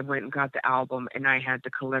I went and got the album, and I had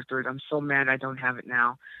the collector. I'm so mad I don't have it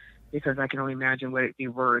now, because I can only imagine what it'd be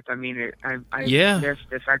worth. I mean, I miss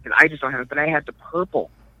the fact that I just don't have it, but I had the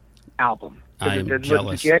Purple album. I'm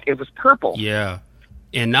jealous. It was purple. Yeah.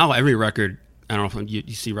 And now every record, I don't know if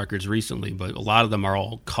you see records recently, but a lot of them are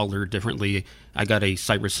all colored differently. I got a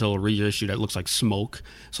Cypress Hill reissue that looks like smoke.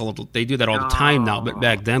 So they do that all the time now. But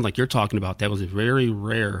back then, like you're talking about, that was very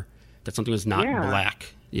rare that something was not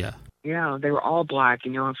black. Yeah. Yeah, they were all black,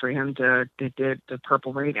 and for him to did the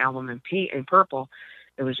Purple Rain album in purple,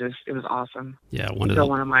 it was awesome. Yeah, one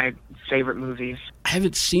of my favorite movies. I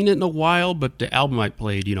haven't seen it in a while, but the album I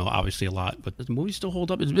played, obviously a lot. But the movie still hold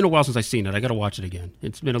up. It's been a while since I've seen it. I got to watch it again.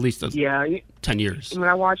 It's been at least 10 years. When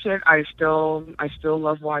I watch it, I still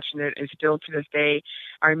love watching it, and still to this day,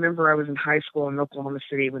 I remember I was in high school in Oklahoma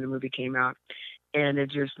City when the movie came out, and it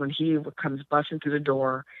just when he comes busting through the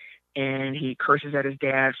door. And he curses at his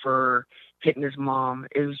dad for hitting his mom.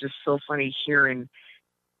 It was just so funny hearing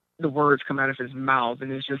the words come out of his mouth. And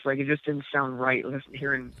it's just like, it just didn't sound right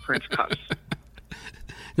hearing Prince cuss.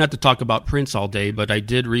 Not to talk about Prince all day, but I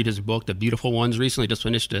did read his book, The Beautiful Ones, recently, just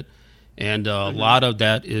finished it. And a lot of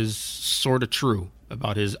that is sort of true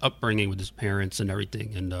about his upbringing with his parents and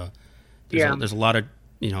everything. And there's a lot of,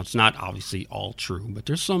 it's not obviously all true, but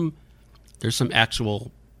there's some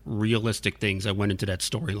actual realistic things that went into that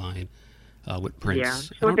storyline with Prince.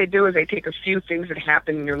 Yeah. So what they do is they take a few things that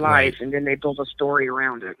happen in your life and then they build a story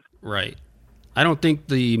around it. Right. I don't think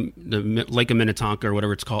the Lake of Minnetonka or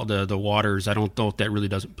whatever it's called, the waters, I don't know if that really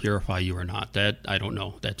doesn't purify you or not. That I don't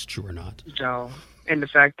know if that's true or not. So, and the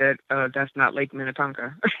fact that that's not Lake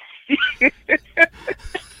Minnetonka.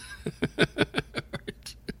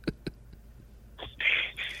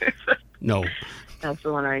 No. That's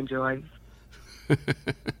the one I enjoyed.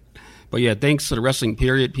 But yeah, thanks to the wrestling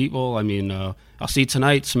period, people. I mean, I'll see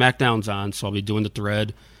tonight. SmackDown's on, so I'll be doing the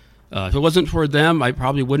thread. If it wasn't for them, I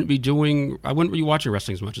probably wouldn't be watching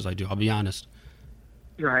wrestling as much as I do. I'll be honest.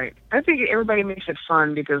 Right. I think everybody makes it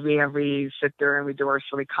fun because we sit there and we do our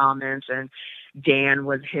silly comments, and Dan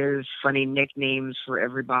with his funny nicknames for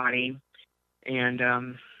everybody,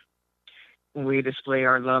 and we display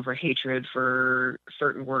our love or hatred for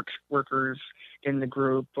certain workers in the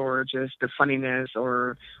group, or just the funniness,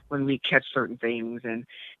 or when we catch certain things. And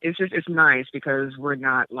it's nice because we're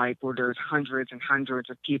not like where there's hundreds and hundreds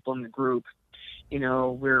of people in the group.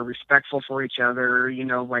 We're respectful for each other,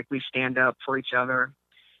 like we stand up for each other,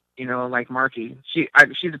 like Marky. She's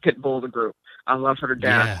a pit bull of the group. I love her to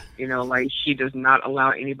death. Yeah. Like she does not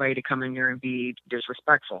allow anybody to come in there and be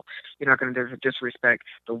disrespectful. You're not going to disrespect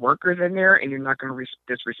the workers in there, and you're not going to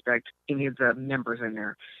disrespect any of the members in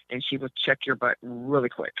there. And she will check your butt really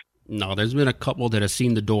quick. No, there's been a couple that have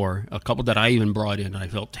seen the door, a couple that I even brought in, and I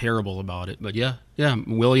felt terrible about it. But yeah,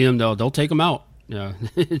 William, they'll take him out. Yeah.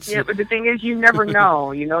 Yeah, but the thing is, you never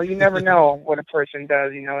know. You never know what a person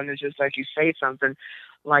does. And it's just like you say something.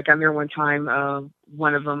 Like I remember one time,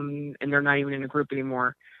 one of them, and they're not even in the group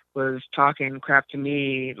anymore, was talking crap to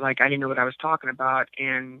me. Like I didn't know what I was talking about.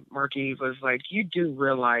 And Marky was like, "You do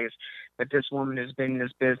realize that this woman has been in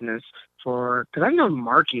this business because I've known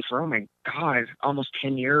Marky for, oh my God, almost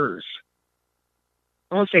 10 years.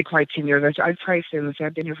 I won't say quite 10 years. I'd probably say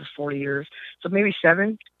I've been here for 40 years. So maybe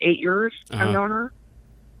 7, 8 years I've known her.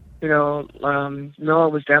 Noah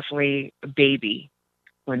was definitely a baby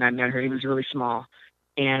when I met her. He was really small.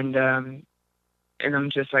 And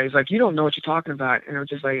I'm just like, he's like, you don't know what you're talking about. And I'm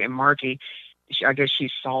just like, and Marky, I guess she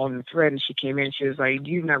saw in the thread, and she came in and she was like,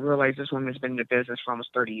 do you not realize this woman has been in the business for almost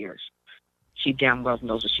 30 years? She damn well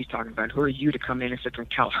knows what she's talking about. Who are you to come in and sit there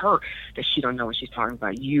and tell her that she don't know what she's talking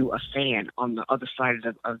about? You, a fan on the other side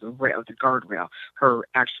of the guardrail, her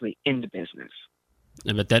actually in the business.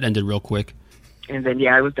 But that ended real quick. And then,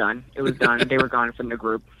 it was done. It was done. They were gone from the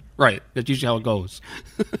group. Right. That's usually how it goes.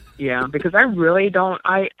 Yeah, because I really don't,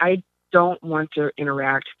 I don't want to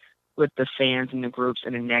interact with the fans in the groups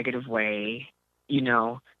in a negative way,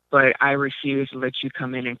 but I refuse to let you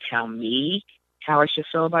come in and tell me how I should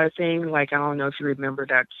feel about a thing. Like, I don't know if you remember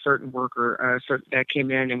that certain worker that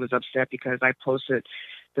came in and was upset because I posted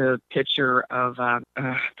the picture of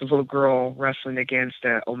the little girl wrestling against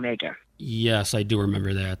Omega. Yes, I do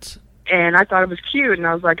remember that. And I thought it was cute, and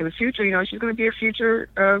I was like, in the future, she's going to be a future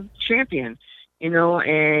champion,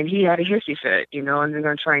 and he had a hissy fit, and they're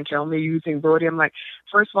going to try and tell me you think Brody. I'm like,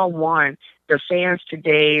 first of all, the fans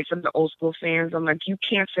today, some of the old school fans, I'm like, you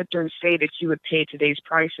can't sit there and say that you would pay today's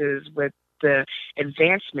prices with the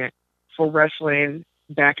advancement for wrestling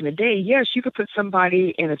back in the day. Yes, you could put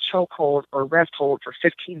somebody in a chokehold or rest hold for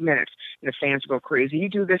 15 minutes, and the fans go crazy. You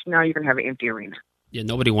do this now, you're going to have an empty arena. Yeah,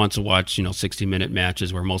 nobody wants to watch, 60-minute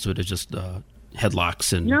matches where most of it is just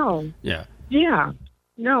headlocks and... No. Yeah. Yeah.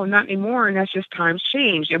 No, not anymore, and that's just times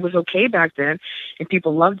changed. It was okay back then, and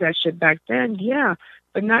people loved that shit back then, yeah,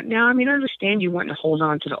 but not now. I mean, I understand you wanting to hold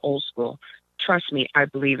on to the old school, trust me, I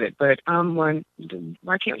believe it. But why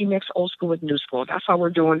can't we mix old school with new school? That's how we're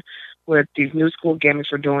doing with these new school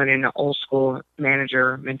gimmicks we're doing in the old school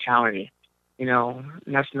manager mentality. You know,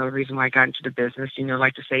 and that's another reason why I got into the business, you know,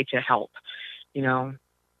 like to say to help, you know,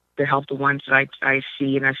 to help the ones that I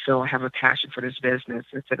see and I feel have a passion for this business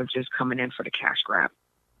instead of just coming in for the cash grab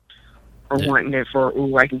or wanting it for,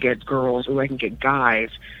 ooh, I can get girls, ooh, I can get guys.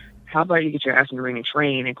 How about you get your ass in the ring and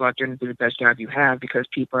train and go out there and do the best job you have, because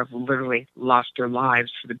people have literally lost their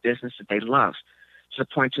lives for the business that they love to the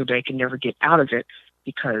point where they can never get out of it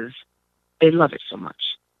because they love it so much.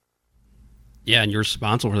 Yeah, and you're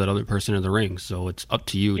responsible for that other person in the ring, so it's up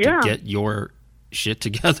to you to get your shit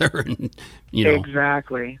together, and you know.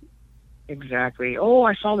 Exactly. Oh,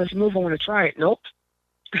 I saw this move. I want to try it. Nope.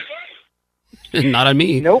 Not on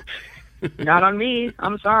me. Nope. Not on me.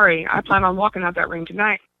 I'm sorry. I plan on walking out that ring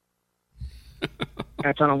tonight.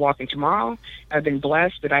 I plan on walking tomorrow. I've been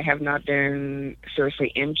blessed that I have not been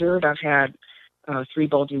seriously injured. I've had 3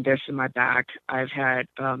 bulging discs in my back. I've had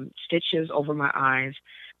stitches over my eyes.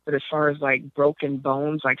 But as far as like broken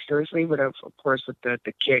bones, like seriously, but of course with the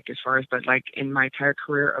kick, as far as, but like in my entire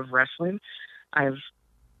career of wrestling, I've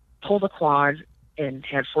pulled a quad and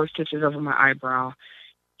had 4 stitches over my eyebrow.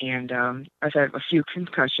 And I've had a few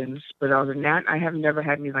concussions, but other than that, I have never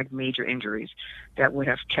had any like major injuries that would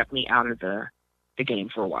have kept me out of the game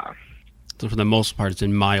for a while. So for the most part, it's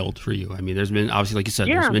been mild for you. I mean, there's been, obviously, like you said,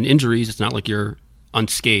 there's been injuries. It's not like you're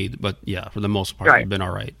unscathed, but yeah, for the most part, you've been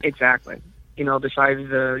all right. Exactly. You know, besides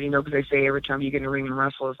the, you know, because they say every time you get in the ring and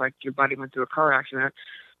wrestle, it's like your body went through a car accident.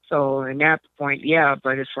 So in that point, yeah,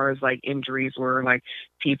 but as far as like injuries where like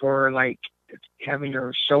people are like having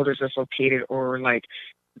their shoulders dislocated or like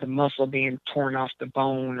the muscle being torn off the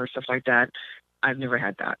bone or stuff like that, I've never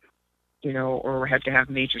had that, you know, or had to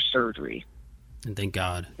have major surgery. And thank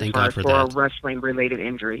God for that. For a wrestling related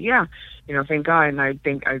injury. Yeah. You know, thank God. And I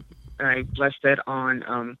think I blessed that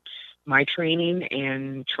on my training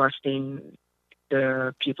and trusting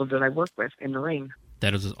the people that I work with in the ring.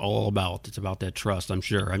 That is all about. It's about that trust, I'm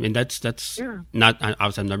sure. I mean, that's not,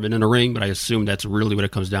 obviously I've never been in a ring, but I assume that's really what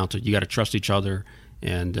it comes down to. You got to trust each other,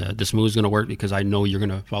 and this move's going to work because I know you're going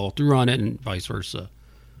to follow through on it, and vice versa.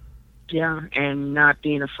 Yeah, and not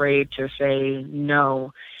being afraid to say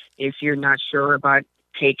no if you're not sure about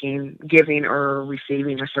giving or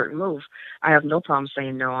receiving a certain move. I have no problem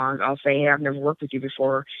saying no. I'll say, hey, I've never worked with you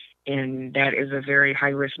before, and that is a very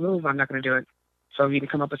high-risk move. I'm not going to do it. So if you can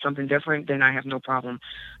come up with something different, then I have no problem.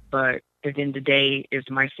 But at the end of the day, it's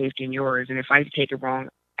my safety and yours. And if I take it wrong,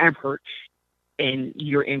 I'm hurt, and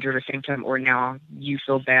you're injured at the same time, or now you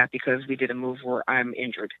feel bad because we did a move where I'm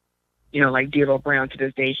injured. You know, like D'Lo Brown, to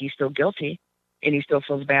this day, he's still guilty, and he still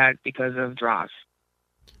feels bad because of draws.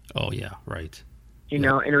 Oh, yeah, right. You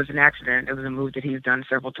know, and it was an accident. It was a move that he's done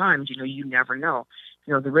several times. You know, you never know.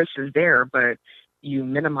 You know, the risk is there, but you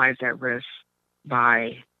minimize that risk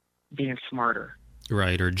by being smarter.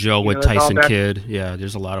 Right, or Joe with Tyson Kidd. Yeah,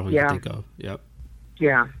 there's a lot of them you think of. Yep.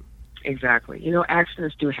 Yeah, exactly. You know,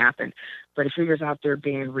 accidents do happen, but if you're just out there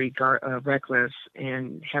being reckless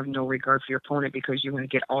and have no regard for your opponent because you want to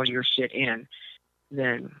get all your shit in,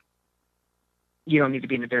 then you don't need to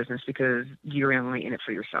be in the business because you're only in it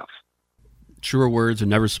for yourself. Truer words are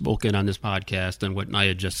never spoken on this podcast than what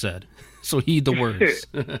Nyah just said. So heed the words.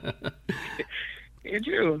 It's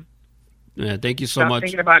true. Yeah, thank you so Stop much.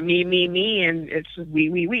 Thinking about me, and it's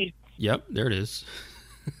we. Yep, there it is.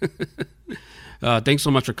 Thanks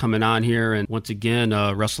so much for coming on here. And once again,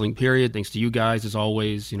 Wrestling Period. Thanks to you guys, as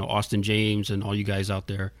always. You know, Austin James and all you guys out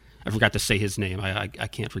there. I forgot to say his name. I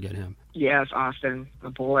can't forget him. Yes, Austin, the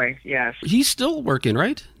boy. Yes. He's still working,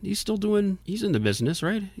 right? He's in the business,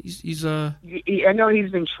 right? I know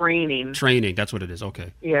he's been training. Training, that's what it is.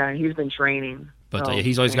 Okay. Yeah, he's been training. But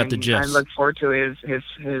he's always got the gist. I look forward to his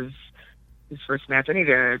first match. I need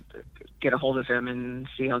to get a hold of him and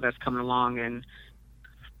see how that's coming along and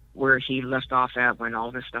where he left off at when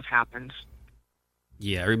all this stuff happens.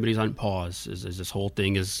 Yeah, everybody's on pause as this whole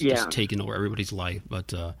thing is just taking over everybody's life.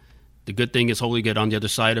 But the good thing is hopefully get on the other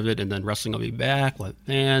side of it, and then wrestling will be back with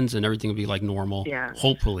fans, and everything will be like normal. Yeah.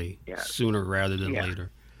 Hopefully, sooner rather than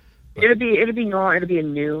later. But it'll be normal. It'll be a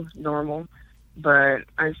new normal. But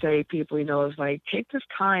I say people, you know, it's like take this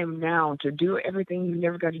time now to do everything you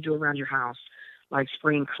never got to do around your house, like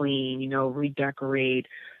spring clean, you know, redecorate,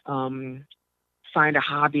 find a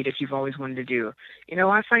hobby that you've always wanted to do. You know,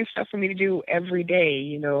 I find stuff for me to do every day,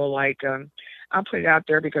 you know, like I'll put it out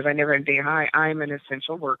there because I never had a day high. I'm an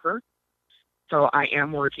essential worker. So I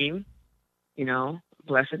am working, you know,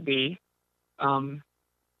 blessed be.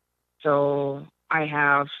 So I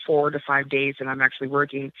have 4 to 5 days that I'm actually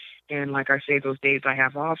working, And like I say, those days I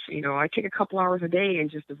have off, I take a couple hours a day and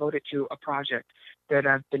just devote it to a project that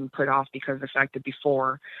I've been put off because of the fact that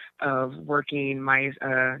before of working my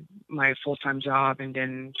full-time job and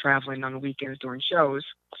then traveling on the weekends doing shows,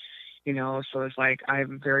 so it's like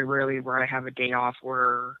I'm very rarely where I have a day off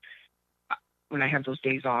where when I have those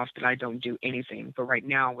days off that I don't do anything. But right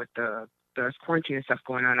now with the quarantine and stuff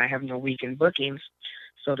going on, I have no weekend bookings.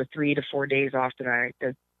 So the 3 to 4 days off the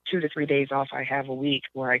 2 to 3 days off I have a week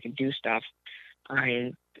where I can do stuff,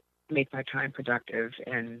 I make my time productive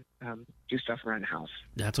and do stuff around the house.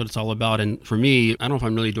 That's what it's all about. And for me, I don't know if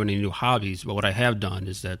I'm really doing any new hobbies, but what I have done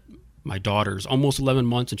is that my daughter's almost 11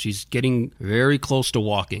 months and she's getting very close to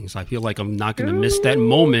walking. So I feel like I'm not going to miss that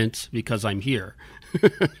moment because I'm here.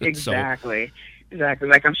 Exactly. Exactly.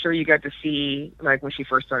 Like I'm sure you got to see like when she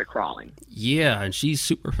first started crawling. Yeah, and she's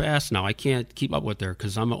super fast now. I can't keep up with her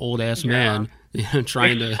because I'm an old ass man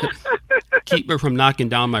trying to keep her from knocking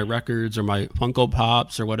down my records or my Funko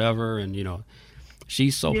Pops or whatever. And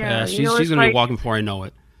she's so fast. She's going to be walking before I know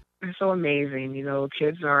it. It's so amazing.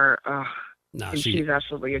 Kids are. And she's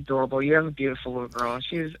absolutely adorable. You have a beautiful little girl.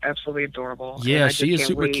 She's absolutely adorable. Yeah, she is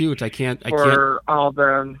super cute. I can't all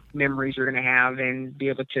the memories you're going to have and be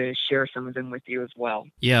able to share some of them with you as well.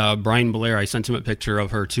 Yeah, Brian Blair, I sent him a picture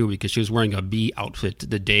of her too because she was wearing a bee outfit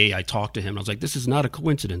the day I talked to him. I was like, this is not a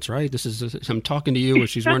coincidence, right? I'm talking to you and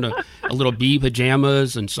she's wearing a little bee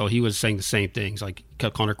pajamas. And so he was saying the same things, like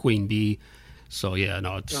kept calling her Queen Bee. So yeah,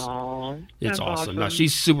 no, it's awesome. No,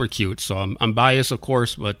 she's super cute. So I'm biased, of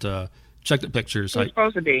course, but check the pictures. We're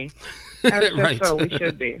supposed to be. Right. So we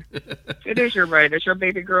should be. It is your right. It's your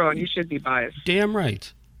baby girl, and you should be biased. Damn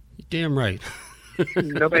right. Damn right.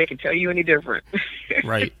 Nobody can tell you any different.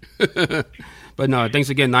 Right. But no, thanks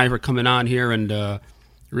again, Nyah, for coming on here, and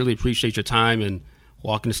really appreciate your time and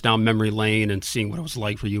walking us down memory lane and seeing what it was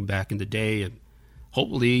like for you back in the day, and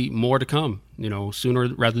hopefully more to come, sooner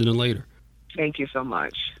rather than later. Thank you so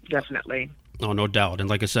much. Definitely. Oh, no doubt. And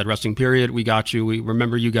like I said, Wrestling Period, we got you. We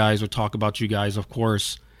remember you guys. We'll talk about you guys, of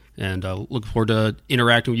course. And look forward to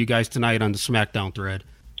interacting with you guys tonight on the SmackDown thread.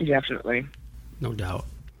 Definitely. No doubt.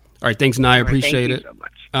 All right. Thanks, Nyah. Appreciate it. Thank you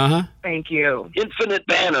so much. Thank you. Infinite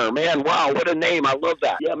Banner, man. Wow, what a name. I love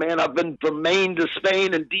that. Yeah, man, I've been from Maine to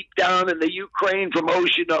Spain and deep down in the Ukraine, from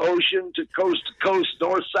ocean to ocean to coast,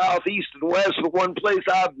 north, south, east, and west. But one place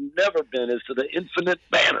I've never been is to the Infinite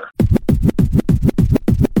Banner.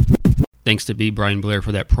 Thanks to B. Brian Blair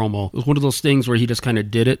for that promo. It was one of those things where he just kind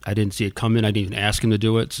of did it. I didn't see it coming. I didn't even ask him to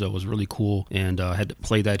do it, so it was really cool. And I had to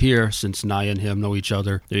play that here since Nyah and him know each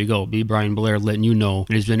other. There you go. B. Brian Blair letting you know.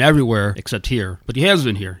 And he's been everywhere except here. But he has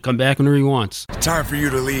been here. Come back whenever he wants. Time for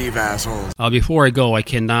you to leave, asshole. Before I go, I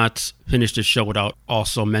cannot finish the show without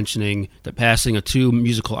also mentioning the passing of two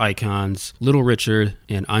musical icons, Little Richard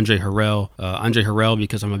and Andre Harrell. Andre Harrell,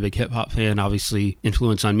 because I'm a big hip-hop fan, obviously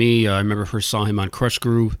influence on me. I remember first saw him on Crush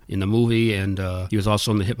Groove in the movie, and he was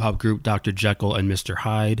also in the hip-hop group Dr. Jekyll and Mr.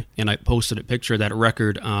 Hyde. And I posted a picture of that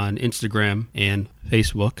record on Instagram and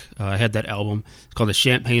Facebook. I had that album. It's called The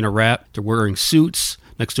Champagne of Rap. They're wearing suits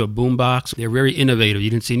next to a boombox. They're very innovative.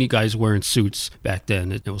 You didn't see any guys wearing suits back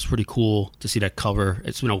then. It was pretty cool to see that cover.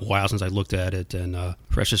 It's been a while since I looked at it, and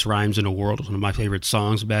Freshest Rhymes in the World was one of my favorite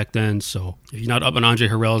songs back then. So if you're not up on Andre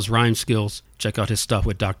Harrell's rhyme skills, check out his stuff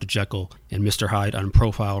with Dr. Jekyll and Mr. Hyde on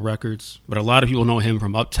Profile Records. But a lot of people know him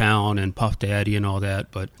from Uptown and Puff Daddy and all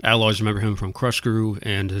that, but I'll always remember him from Crush Groove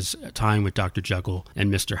and his time with Dr. Jekyll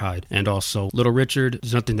and Mr. Hyde. And also Little Richard.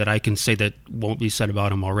 There's nothing that I can say that won't be said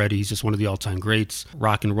about him already. He's just one of the all-time greats.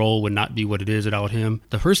 Rock and roll would not be what it is without him.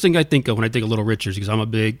 The first thing I think of when I think of Little Richard, because I'm a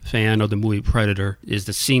big fan of the movie Predator, is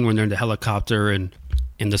the scene when they're in the helicopter and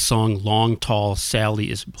the song Long Tall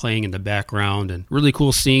Sally is playing in the background, and really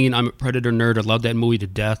cool scene. I'm a Predator nerd. I love that movie to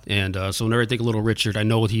death. And so whenever I think of Little Richard, I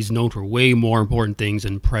know he's known for way more important things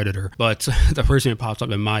than Predator. But the first thing that pops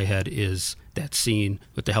up in my head is that scene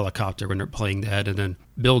with the helicopter when they're playing that. And then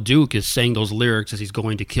Bill Duke is saying those lyrics as he's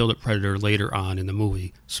going to kill the Predator later on in the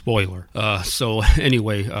movie. Spoiler. So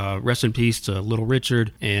anyway, rest in peace to Little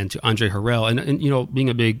Richard and to Andre Harrell. And being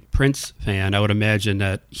a big Prince fan, I would imagine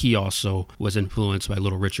that he also was influenced by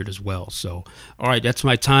Little Richard as well. So, all right, that's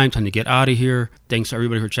my time to get out of here. Thanks to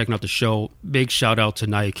everybody for checking out the show. Big shout out to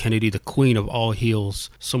Nyah Kennedy, the queen of all heels.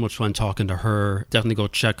 So much fun talking to her. Definitely go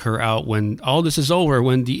check her out when all this is over,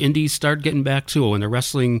 when the indies start getting getting back to, when the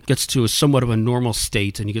wrestling gets to somewhat of a normal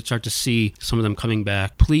state and you can start to see some of them coming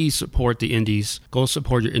back, please support the indies. Go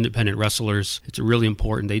support your independent wrestlers. It's really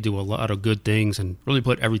important. They do a lot of good things and really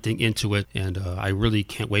put everything into it. And I really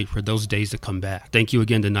can't wait for those days to come back. Thank you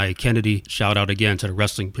again to Nyah Kennedy. Shout out again to the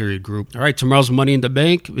Wrestling Period group. All right, tomorrow's Money in the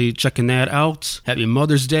Bank. Be checking that out. Happy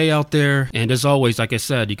Mother's Day out there. And as always, like I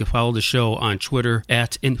said, you can follow the show on Twitter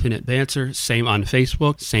at Infinite Banter. Same on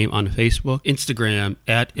Facebook. Instagram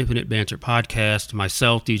at Infinite Banter Podcast.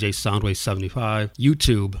 Myself, DJ Soundwave75.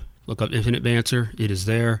 YouTube. Look up Infinite Banter. It is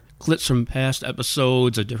there. Clips from past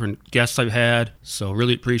episodes of different guests I've had. So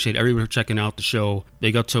really appreciate everyone checking out the show.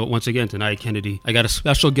 Big up to, once again, to Nyah Kennedy. I got a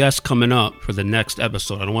special guest coming up for the next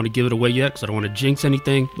episode. I don't want to give it away yet because I don't want to jinx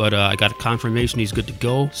anything, but I got a confirmation he's good to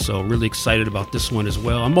go. So really excited about this one as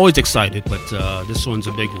well. I'm always excited, but this one's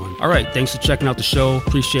a big one. All right, thanks for checking out the show.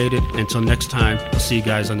 Appreciate it. Until next time, I'll see you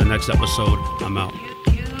guys on the next episode. I'm out.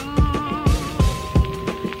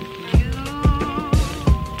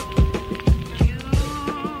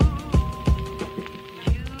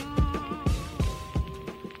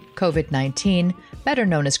 COVID-19, better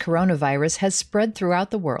known as coronavirus, has spread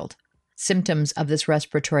throughout the world. Symptoms of this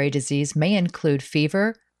respiratory disease may include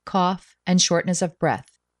fever, cough, and shortness of breath.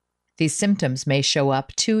 These symptoms may show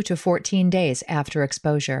up 2 to 14 days after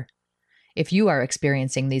exposure. If you are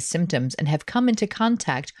experiencing these symptoms and have come into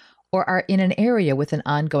contact or are in an area with an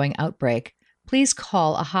ongoing outbreak, please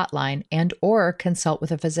call a hotline and/or consult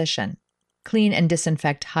with a physician. Clean and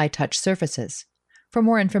disinfect high-touch surfaces. For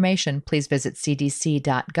more information, please visit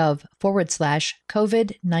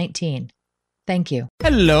cdc.gov/COVID-19. Thank you.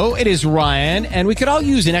 Hello, it is Ryan, and we could all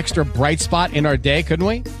use an extra bright spot in our day, couldn't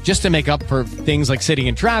we? Just to make up for things like sitting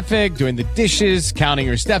in traffic, doing the dishes, counting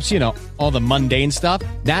your steps, all the mundane stuff.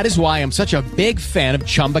 That is why I'm such a big fan of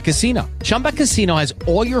Chumba Casino. Chumba Casino has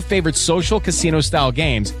all your favorite social casino-style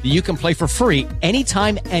games that you can play for free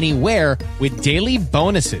anytime, anywhere with daily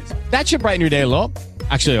bonuses. That should brighten your day a little.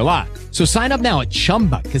 Actually, a lot. So sign up now at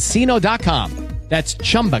ChumbaCasino.com. That's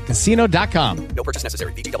ChumbaCasino.com. No purchase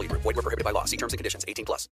necessary. VGW Group. Void where prohibited by law. See terms and conditions.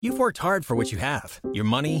 18+. You've worked hard for what you have. Your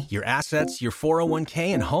money, your assets, your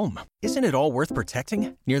 401k, and home. Isn't it all worth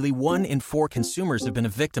protecting? Nearly 1 in 4 consumers have been a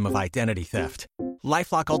victim of identity theft.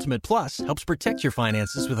 LifeLock Ultimate Plus helps protect your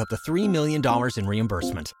finances with up to $3 million in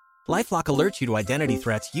reimbursement. LifeLock alerts you to identity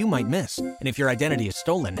threats you might miss. And if your identity is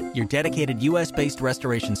stolen, your dedicated U.S.-based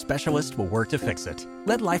restoration specialist will work to fix it.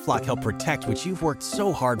 Let LifeLock help protect what you've worked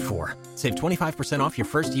so hard for. Save 25% off your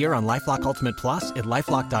first year on LifeLock Ultimate Plus at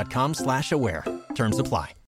LifeLock.com/aware. Terms apply.